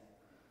yes.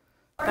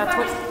 What if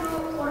I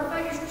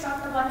just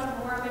chucked a bunch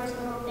of ornaments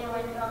and hope they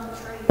landed on the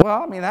tree?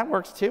 Well, I mean, that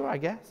works too, I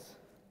guess.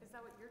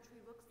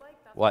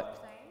 What?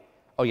 What?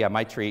 Oh yeah,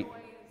 my tree.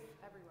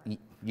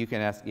 You can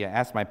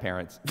ask my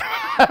parents.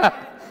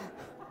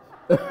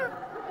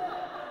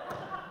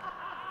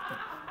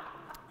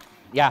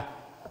 Yeah,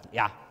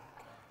 a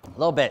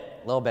little bit.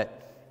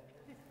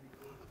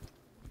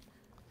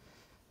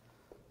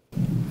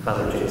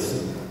 Father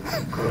Jason,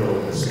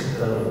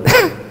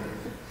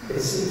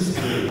 it seems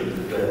to me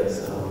that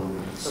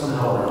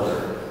somehow or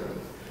other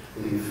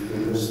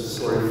we've missed the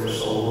story for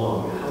so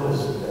long. How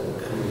is it that we're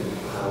coming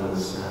around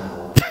this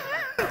now?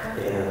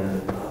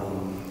 And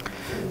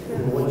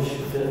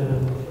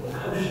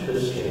how should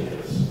this change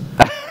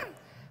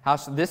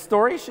us? This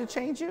story should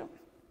change you?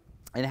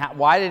 And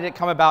why did it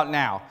come about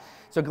now?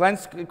 So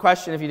Glenn's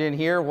question, if you didn't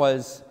hear,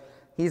 was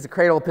he's a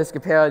cradle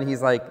Episcopalian.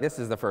 He's like, this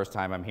is the first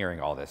time I'm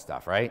hearing all this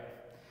stuff, right?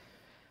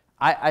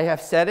 I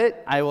have said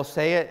it. I will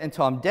say it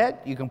until I'm dead.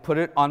 You can put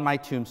it on my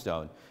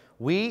tombstone.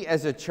 We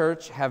as a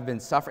church have been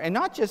suffering, and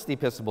not just the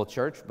Episcopal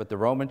Church, but the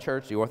Roman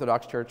Church, the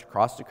Orthodox Church,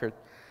 across the church,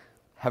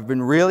 have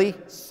been really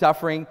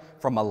suffering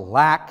from a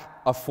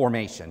lack of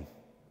formation.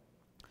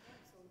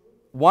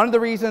 One of the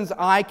reasons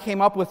I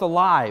came up with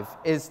Alive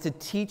is to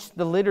teach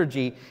the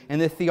liturgy and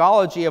the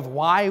theology of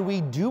why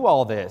we do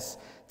all this,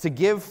 to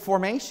give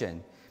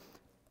formation.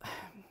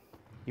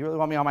 You really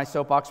want me on my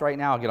soapbox right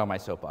now? I'll get on my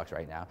soapbox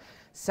right now.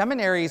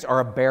 Seminaries are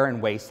a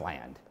barren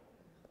wasteland.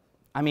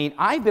 I mean,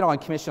 I've been on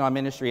commission on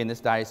ministry in this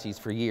diocese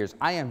for years.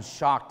 I am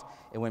shocked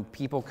at when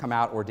people come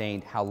out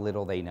ordained how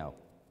little they know.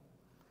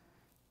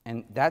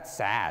 And that's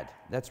sad.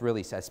 That's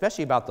really sad,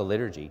 especially about the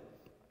liturgy.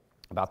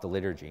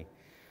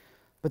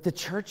 But the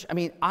church, I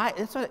mean,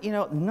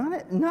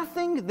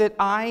 nothing that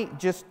I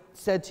just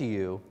said to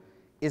you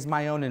is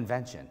my own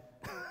invention.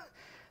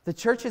 The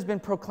church has been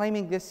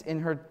proclaiming this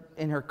in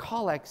her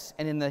collects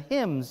and in the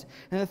hymns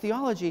and the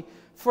theology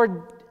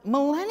for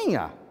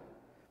millennia.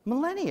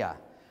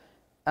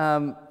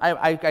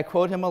 I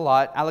quote him a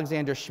lot.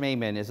 Alexander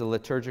Schmemann is a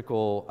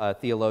liturgical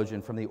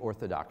theologian from the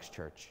Orthodox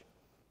Church.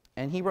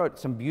 And he wrote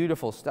some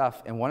beautiful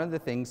stuff. And one of the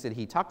things that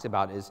he talks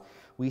about is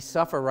we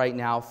suffer right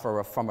now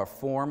from a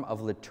form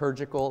of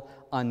liturgical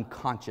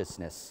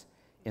unconsciousness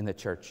in the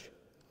church.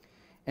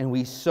 And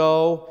we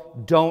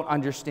so don't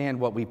understand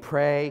what we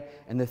pray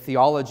and the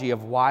theology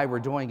of why we're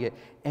doing it.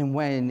 And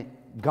when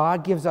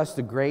God gives us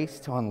the grace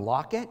to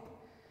unlock it,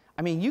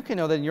 I mean, you can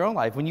know that in your own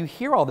life. When you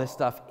hear all this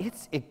stuff,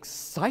 it's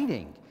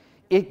exciting.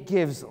 it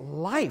gives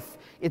life.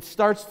 It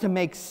starts to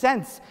make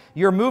sense.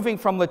 You're moving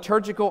from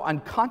liturgical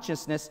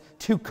unconsciousness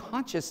to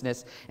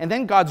consciousness, and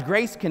then God's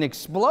grace can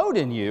explode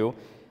in you,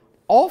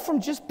 all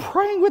from just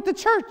praying with the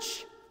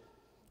church,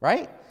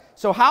 right?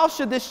 So how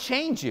should this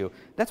change you?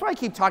 That's why I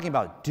keep talking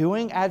about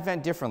doing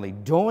Advent differently,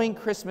 doing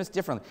Christmas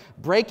differently,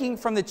 breaking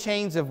from the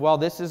chains of, well,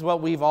 this is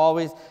what we've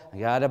always, I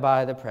got to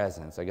buy the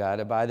presents, I got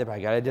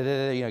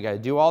to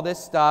do all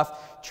this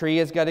stuff, tree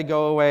has got to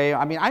go away.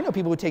 I mean, I know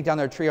people who take down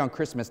their tree on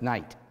Christmas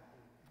night.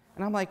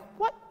 And I'm like,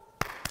 what?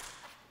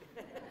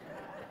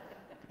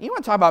 You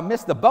want to talk about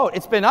miss the boat?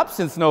 It's been up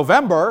since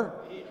November.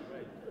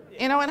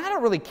 You know, and I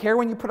don't really care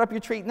when you put up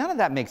your tree. None of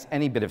that makes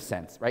any bit of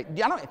sense, right?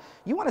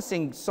 You want to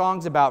sing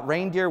songs about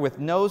reindeer with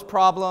nose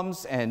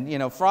problems and,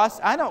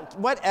 frost?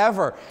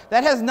 Whatever.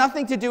 That has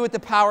nothing to do with the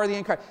power of the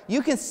incarnation.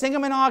 You can sing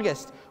them in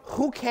August.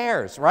 Who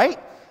cares, right?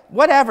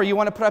 Whatever you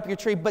want to put up your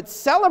tree, but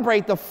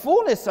celebrate the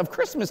fullness of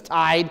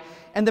Christmastide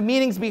and the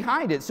meanings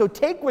behind it. So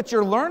take what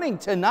you're learning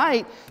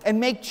tonight and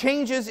make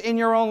changes in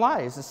your own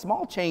lives. The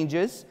small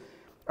changes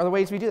are the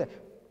ways we do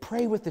that.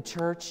 Pray with the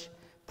church.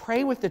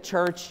 Pray with the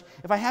church.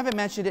 If I haven't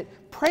mentioned it,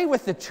 pray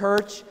with the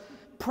church.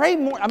 Pray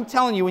more. I'm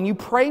telling you, when you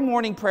pray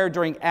morning prayer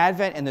during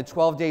Advent and the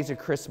 12 days of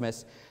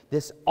Christmas,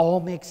 this all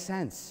makes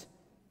sense.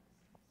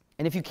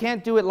 And if you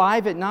can't do it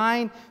live at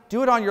 9,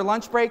 do it on your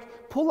lunch break.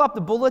 Pull up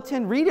the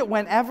bulletin, read it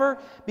whenever,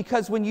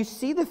 because when you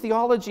see the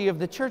theology of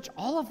the church,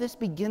 all of this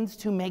begins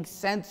to make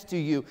sense to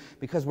you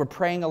because we're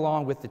praying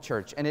along with the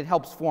church, and it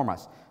helps form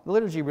us. The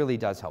liturgy really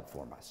does help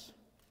form us.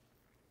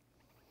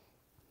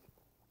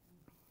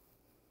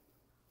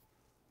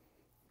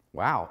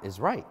 Wow is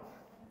right.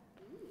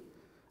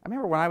 I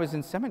remember when I was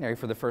in seminary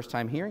for the first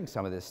time hearing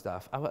some of this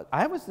stuff,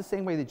 I was the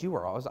same way that you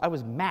were. I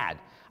was mad.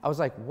 I was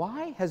like,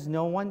 why has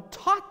no one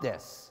taught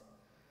this?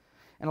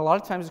 And a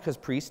lot of times it's because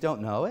priests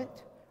don't know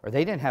it, or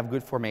they didn't have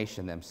good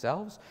formation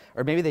themselves,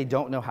 or maybe they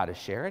don't know how to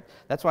share it.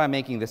 That's why I'm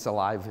making this a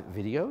live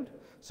videoed,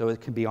 so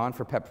it can be on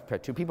for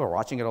perpetuity. People are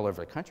watching it all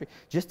over the country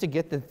just to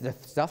get the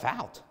stuff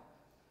out,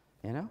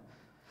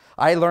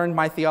 I learned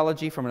my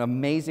theology from an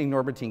amazing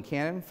Norbertine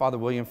canon, Father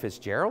William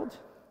Fitzgerald.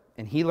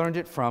 And he learned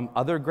it from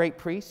other great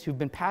priests who've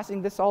been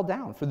passing this all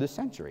down for the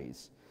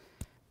centuries.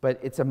 But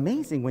it's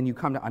amazing when you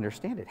come to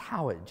understand it,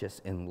 how it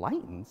just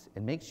enlightens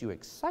and makes you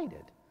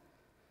excited.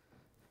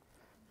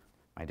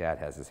 My dad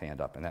has his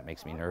hand up, and that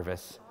makes me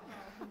nervous.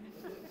 I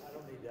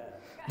don't need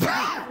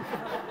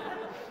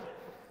that.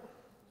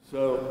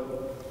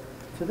 So,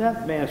 to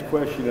that man's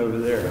question over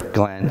there,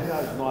 Glenn. that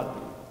guy's not,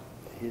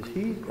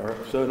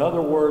 so in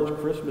other words,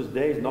 Christmas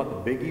Day is not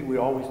the biggie we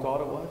always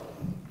thought it was?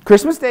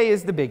 Christmas Day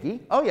is the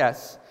biggie, oh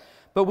yes.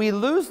 But we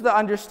lose the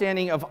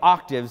understanding of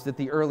octaves that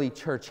the early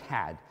church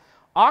had.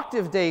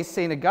 Octave days,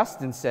 St.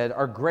 Augustine said,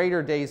 are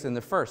greater days than the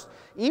first.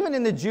 Even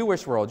in the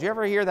Jewish world, do you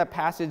ever hear that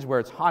passage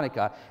where it's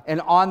Hanukkah, and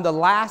on the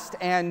last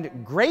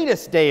and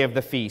greatest day of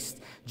the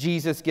feast,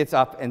 Jesus gets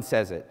up and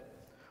says it?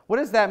 What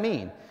does that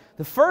mean?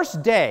 The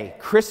first day,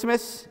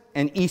 Christmas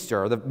and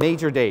Easter are the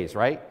major days,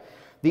 right?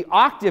 The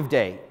octave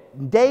day,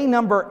 day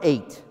number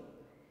 8.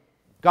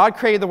 God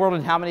created the world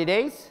in how many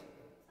days?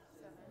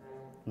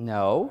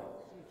 No.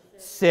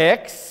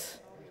 6.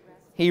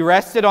 He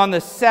rested on the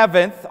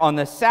 7th, on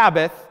the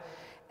Sabbath,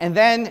 and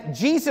then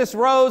Jesus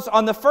rose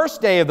on the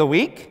first day of the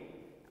week,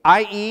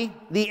 i.e.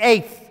 the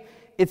 8th.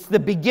 It's the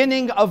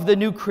beginning of the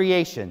new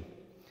creation.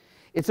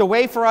 It's a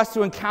way for us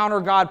to encounter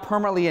God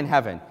permanently in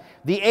heaven.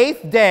 The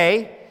 8th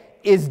day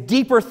is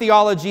deeper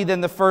theology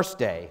than the first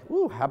day.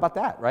 Ooh, how about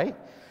that, right?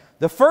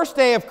 The first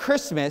day of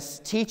Christmas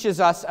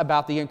teaches us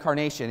about the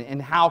incarnation and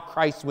how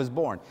Christ was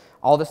born.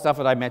 All the stuff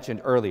that I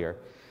mentioned earlier.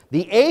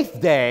 The 8th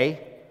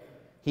day,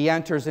 he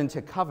enters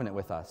into covenant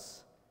with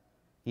us.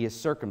 He is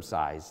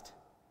circumcised.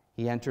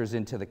 He enters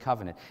into the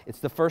covenant. It's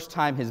the first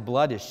time his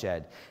blood is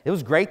shed. It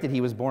was great that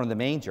he was born in the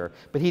manger,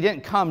 but he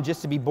didn't come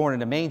just to be born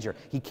in a manger.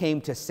 He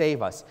came to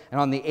save us.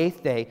 And on the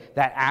 8th day,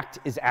 that act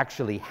is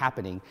actually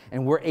happening,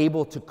 and we're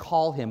able to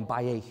call him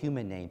by a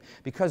human name.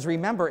 Because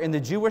remember, in the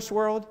Jewish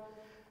world,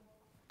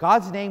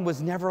 God's name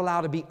was never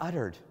allowed to be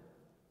uttered.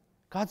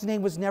 God's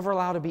name was never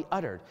allowed to be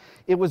uttered.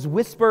 It was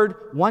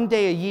whispered one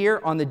day a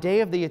year on the Day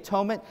of the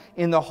Atonement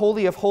in the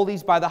Holy of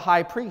Holies by the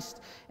high priest.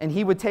 And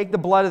he would take the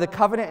blood of the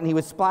covenant and he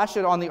would splash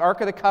it on the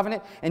Ark of the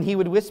Covenant and he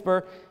would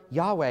whisper,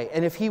 Yahweh.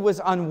 And if he was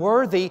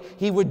unworthy,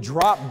 he would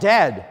drop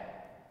dead.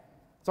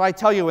 So I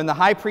tell you, when the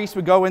high priest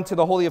would go into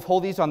the Holy of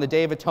Holies on the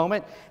Day of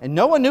Atonement, and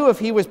no one knew if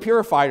he was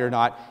purified or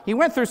not, he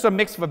went through some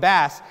mikvah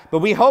baths, but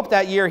we hope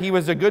that year he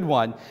was a good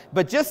one.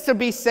 But just to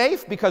be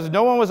safe, because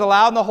no one was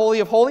allowed in the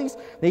Holy of Holies,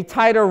 they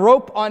tied a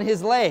rope on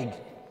his leg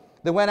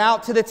that went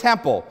out to the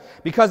temple.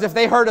 Because if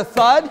they heard a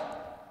thud,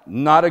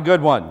 not a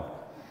good one.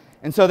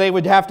 And so they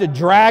would have to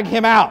drag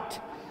him out,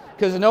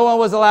 because no one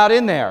was allowed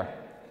in there.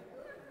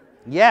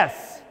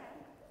 Yes.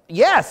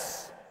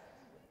 Yes.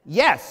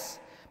 Yes.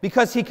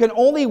 Because he can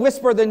only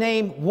whisper the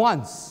name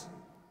once.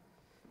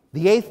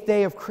 The 8th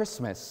day of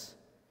Christmas,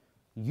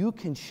 you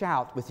can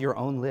shout with your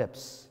own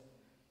lips,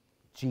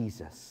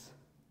 Jesus.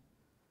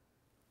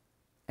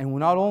 And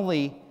not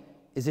only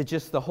is it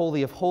just the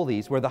Holy of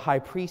Holies where the high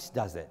priest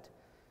does it.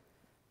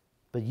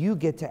 But you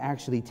get to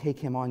actually take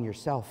him on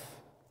yourself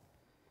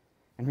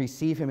and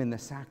receive him in the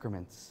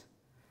sacraments.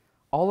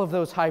 All of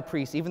those high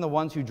priests, even the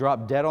ones who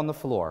dropped dead on the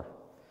floor,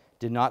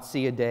 did not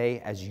see a day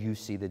as you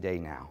see the day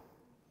now.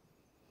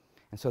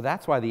 And so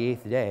that's why the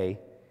 8th day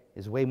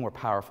is way more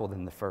powerful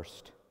than the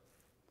first.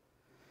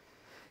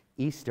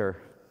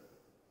 Easter,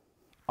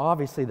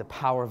 obviously the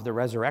power of the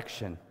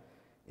resurrection,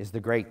 is the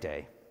great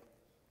day.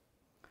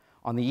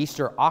 On the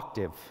Easter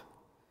octave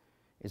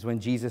is when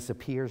Jesus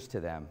appears to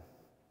them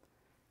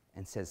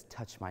and says,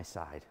 touch my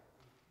side.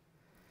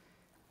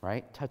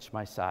 Right? Touch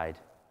my side.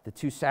 The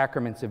two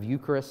sacraments of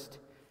Eucharist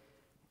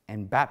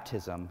and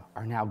baptism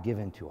are now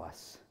given to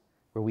us,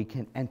 where we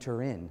can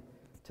enter in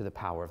to the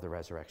power of the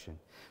resurrection.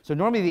 So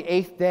normally the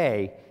 8th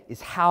day is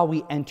how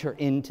we enter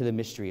into the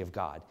mystery of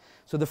God.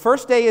 So the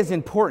first day is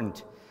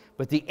important,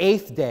 but the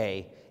 8th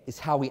day is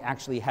how we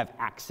actually have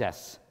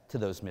access to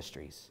those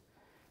mysteries.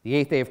 The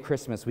 8th day of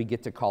Christmas, we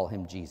get to call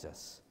him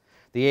Jesus.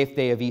 The 8th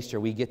day of Easter,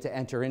 we get to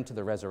enter into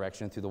the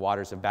resurrection through the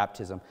waters of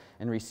baptism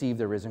and receive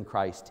the risen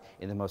Christ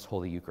in the most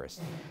holy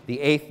Eucharist. The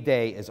 8th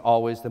day is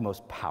always the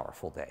most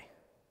powerful day,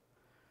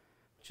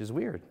 which is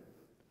weird,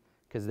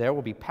 because there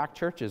will be packed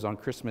churches on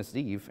Christmas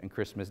Eve and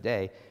Christmas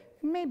Day,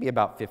 and maybe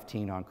about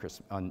 15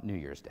 on New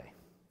Year's Day.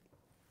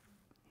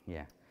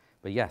 Yeah,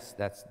 but yes,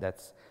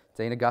 that's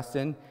St.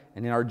 Augustine,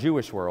 and in our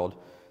Jewish world,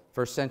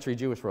 first century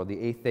Jewish world, the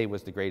 8th day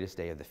was the greatest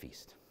day of the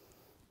feast.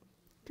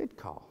 Good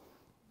call.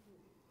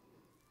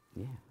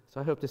 Yeah, so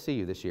I hope to see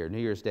you this year, New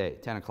Year's Day,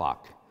 10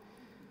 o'clock.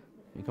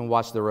 You can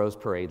watch the Rose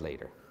Parade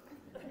later.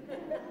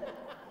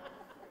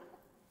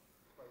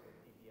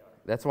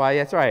 That's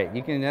right.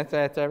 You can,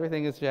 that's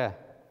everything is, yeah.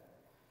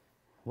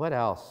 What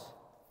else?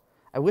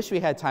 I wish we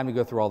had time to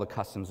go through all the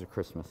customs of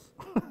Christmas,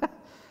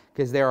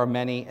 because there are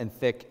many and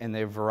thick, and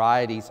there are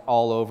varieties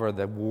all over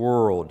the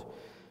world.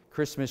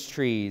 Christmas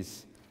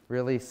trees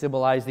really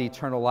symbolize the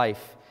eternal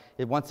life.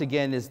 It once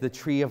again is the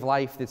tree of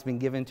life that's been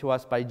given to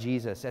us by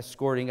Jesus,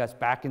 escorting us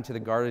back into the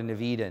Garden of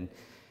Eden.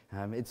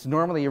 It's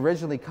normally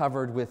originally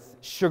covered with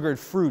sugared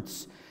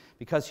fruits,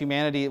 because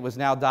humanity was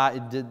now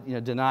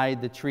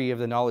denied the tree of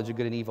the knowledge of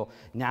good and evil,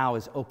 now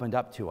is opened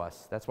up to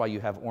us. That's why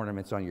you have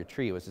ornaments on your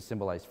tree. It was to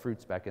symbolize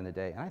fruits back in the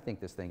day. And I think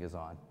this thing is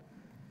on.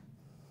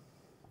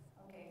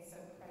 Okay, so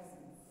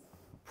presents.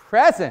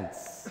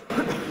 Presents!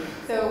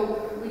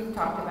 So we've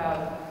talked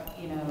about,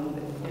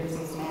 there's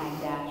this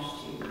mad dash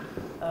to,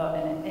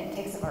 and it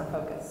takes up our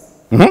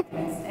focus. Mm-hmm.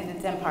 And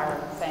it's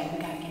empire saying, we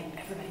gotta give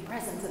everybody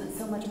presents, and it's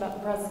so much about the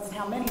presents and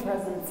how many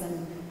presents,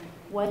 and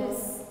what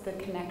is the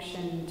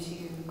connection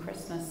to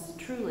Christmas,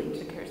 truly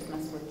to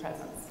Christmas with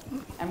presents?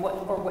 And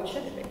what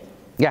should it be?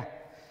 Yeah.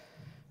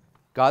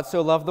 God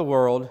so loved the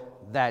world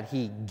that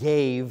he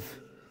gave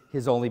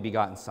his only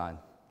begotten Son.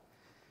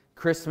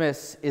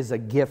 Christmas is a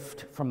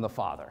gift from the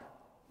Father.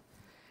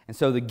 And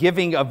so the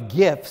giving of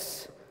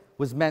gifts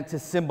was meant to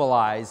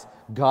symbolize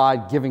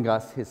God giving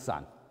us his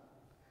Son.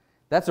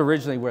 That's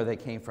originally where they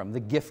came from, the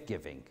gift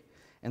giving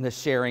and the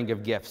sharing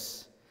of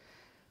gifts.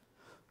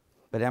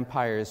 But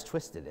empire has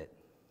twisted it,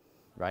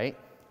 right?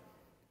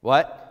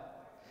 What?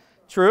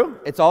 True.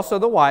 It's also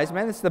the wise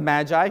men. It's the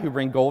magi who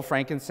bring gold,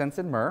 frankincense,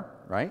 and myrrh,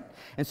 right?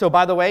 And so,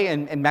 by the way,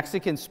 in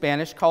Mexican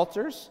Spanish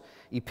cultures,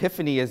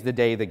 Epiphany is the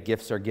day that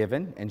gifts are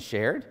given and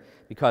shared,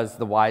 because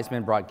the wise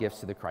men brought gifts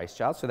to the Christ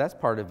child. So that's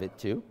part of it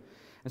too.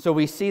 And so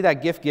we see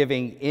that gift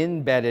giving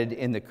embedded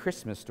in the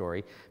Christmas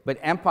story, but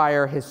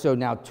empire has so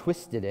now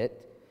twisted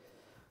it,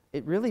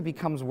 it really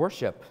becomes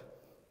worship.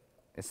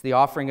 It's the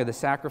offering of the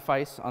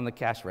sacrifice on the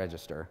cash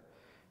register,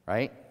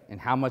 right? And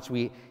how much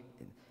we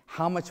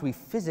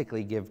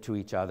physically give to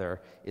each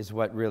other is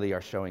what really our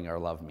showing our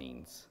love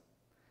means.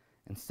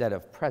 Instead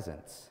of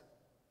presents,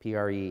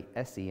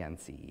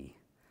 P-R-E-S-E-N-C-E,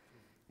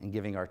 and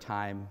giving our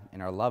time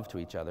and our love to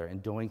each other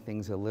and doing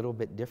things a little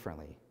bit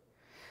differently.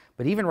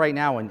 But even right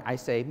now, when I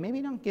say,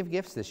 maybe don't give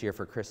gifts this year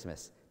for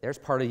Christmas, there's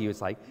part of you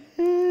that's like,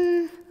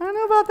 I don't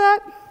know about that.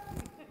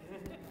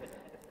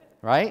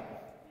 Right?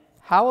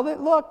 How will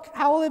it look?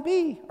 How will it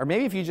be? Or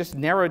maybe if you just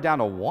narrow it down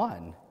to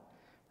one,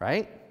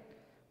 right?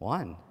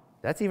 One.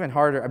 That's even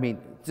harder. I mean,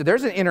 so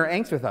there's an inner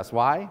angst with us.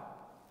 Why?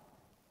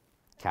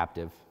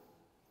 Captive.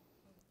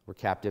 We're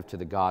captive to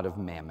the god of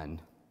mammon.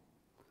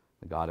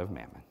 The god of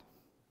mammon.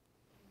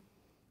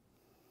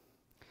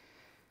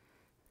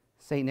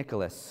 St.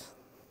 Nicholas,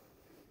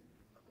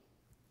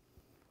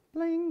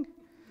 bling,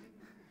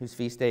 whose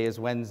feast day is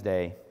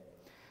Wednesday.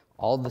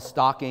 All the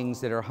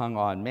stockings that are hung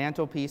on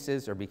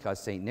mantelpieces are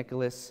because St.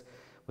 Nicholas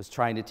was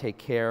trying to take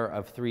care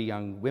of 3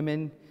 young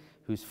women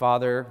whose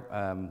father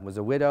was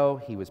a widow.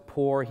 He was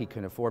poor. He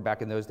couldn't afford,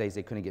 back in those days,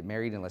 they couldn't get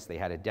married unless they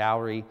had a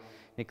dowry.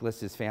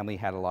 Nicholas's family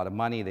had a lot of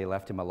money. They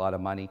left him a lot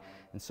of money.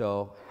 And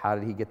so how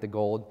did he get the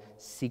gold?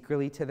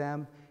 Secretly to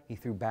them, he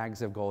threw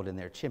bags of gold in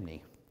their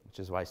chimney, which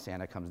is why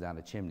Santa comes down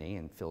the chimney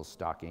and fills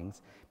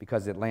stockings,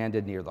 because it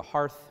landed near the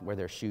hearth where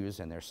their shoes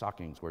and their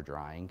stockings were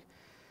drying.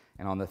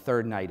 And on the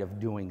 3rd night of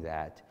doing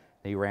that,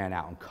 they ran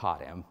out and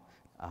caught him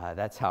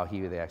That's how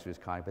he actually was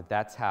calling it. But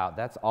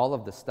that's all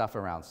of the stuff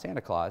around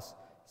Santa Claus,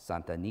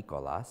 Santa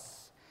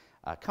Nicolas,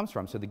 comes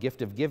from. So the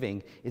gift of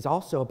giving is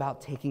also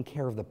about taking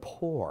care of the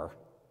poor.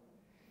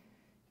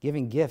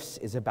 Giving gifts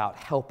is about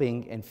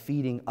helping and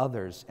feeding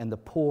others and the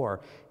poor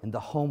and the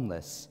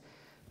homeless.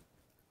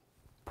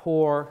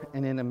 Poor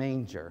and in a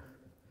manger.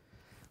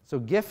 So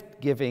gift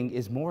giving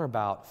is more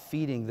about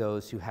feeding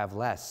those who have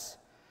less.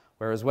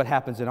 Whereas what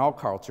happens in our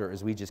culture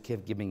is we just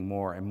keep giving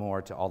more and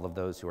more to all of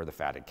those who are the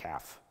fatted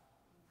calf.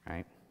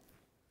 Right?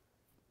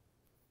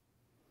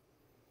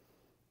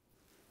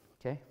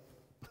 Okay.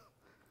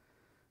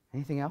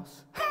 Anything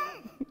else?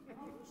 We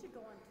should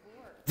go on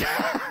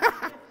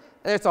tour.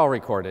 It's all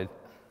recorded.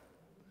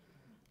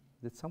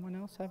 Did someone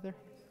else have their?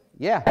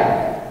 Yeah.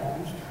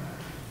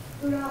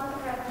 Rudolph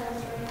the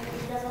Red-Nosed Reindeer,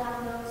 he doesn't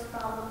have nose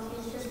problems.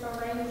 He's just a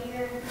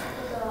reindeer with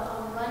a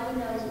runny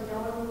nose and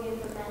no one will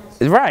give him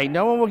medicine. Right.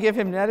 No one will give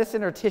him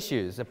medicine or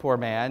tissues, the poor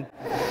man.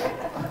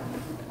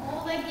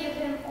 All they give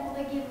him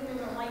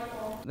is a light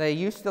bulb. They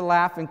used to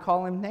laugh and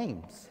call him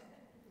names.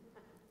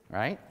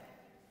 Right?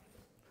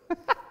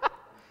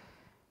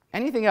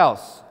 Anything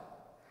else?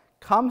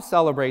 Come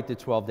celebrate the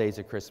 12 days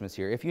of Christmas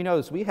here. If you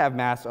notice, we have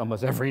Mass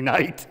almost every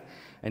night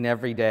and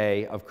every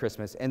day of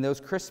Christmas. And those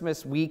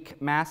Christmas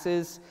week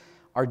Masses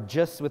are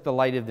just with the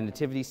light of the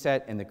nativity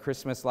set and the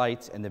Christmas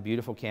lights and the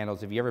beautiful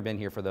candles. If you've ever been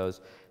here for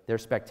those, they're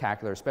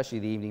spectacular, especially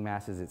the evening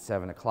Masses at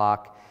 7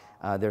 o'clock.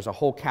 There's a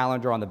whole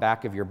calendar on the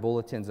back of your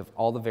bulletins of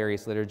all the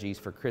various liturgies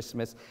for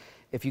Christmas.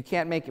 If you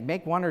can't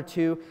make one or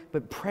two,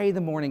 but pray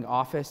the morning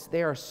office.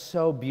 They are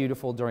so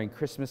beautiful during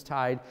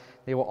Christmastide.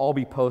 They will all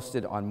be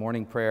posted on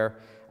morning prayer.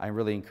 I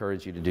really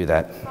encourage you to do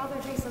that.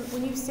 Father Jason,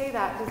 when you say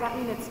that, does that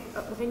mean it's,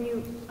 can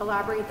you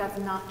elaborate, that's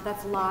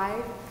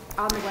live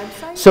on the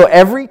website? So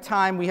every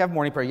time we have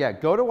morning prayer,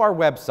 go to our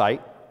website.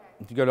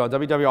 If you go to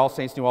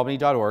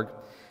www.allsaintsnewalbany.org,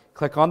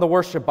 click on the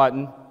worship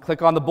button,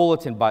 click on the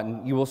bulletin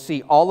button, you will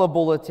see all the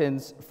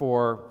bulletins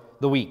for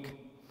the week.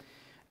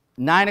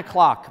 9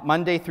 o'clock,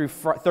 Monday through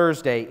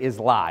Thursday, is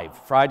live.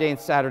 Friday and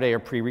Saturday are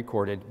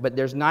pre-recorded. But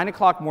there's 9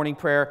 o'clock morning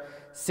prayer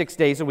 6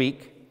 days a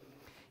week.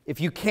 If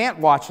you can't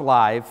watch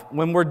live,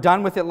 when we're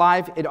done with it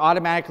live, it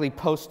automatically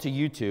posts to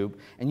YouTube,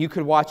 and you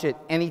could watch it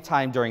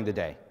anytime during the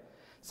day.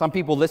 Some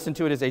people listen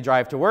to it as they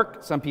drive to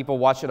work. Some people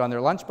watch it on their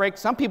lunch break.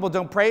 Some people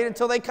don't pray it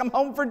until they come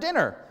home for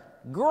dinner.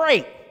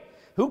 Great.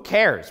 Who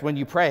cares when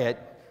you pray it?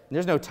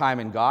 There's no time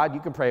in God.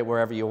 You can pray it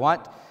wherever you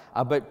want.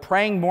 But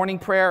praying morning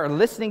prayer or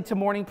listening to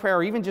morning prayer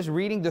or even just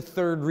reading the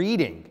third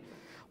reading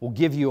will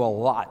give you a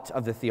lot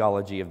of the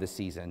theology of the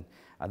season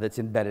that's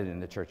embedded in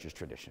the church's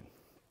tradition.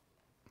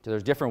 So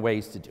there's different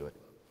ways to do it.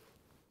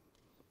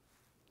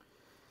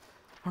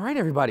 All right,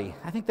 everybody.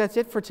 I think that's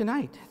it for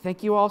tonight.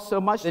 Thank you all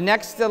so much. The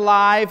next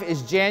live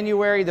is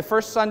January, the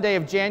first Sunday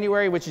of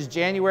January, which is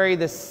January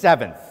the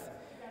 7th.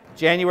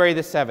 January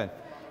the 7th.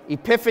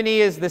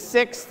 Epiphany is the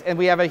 6th, and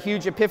we have a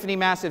huge Epiphany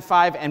Mass at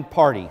 5 and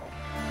party.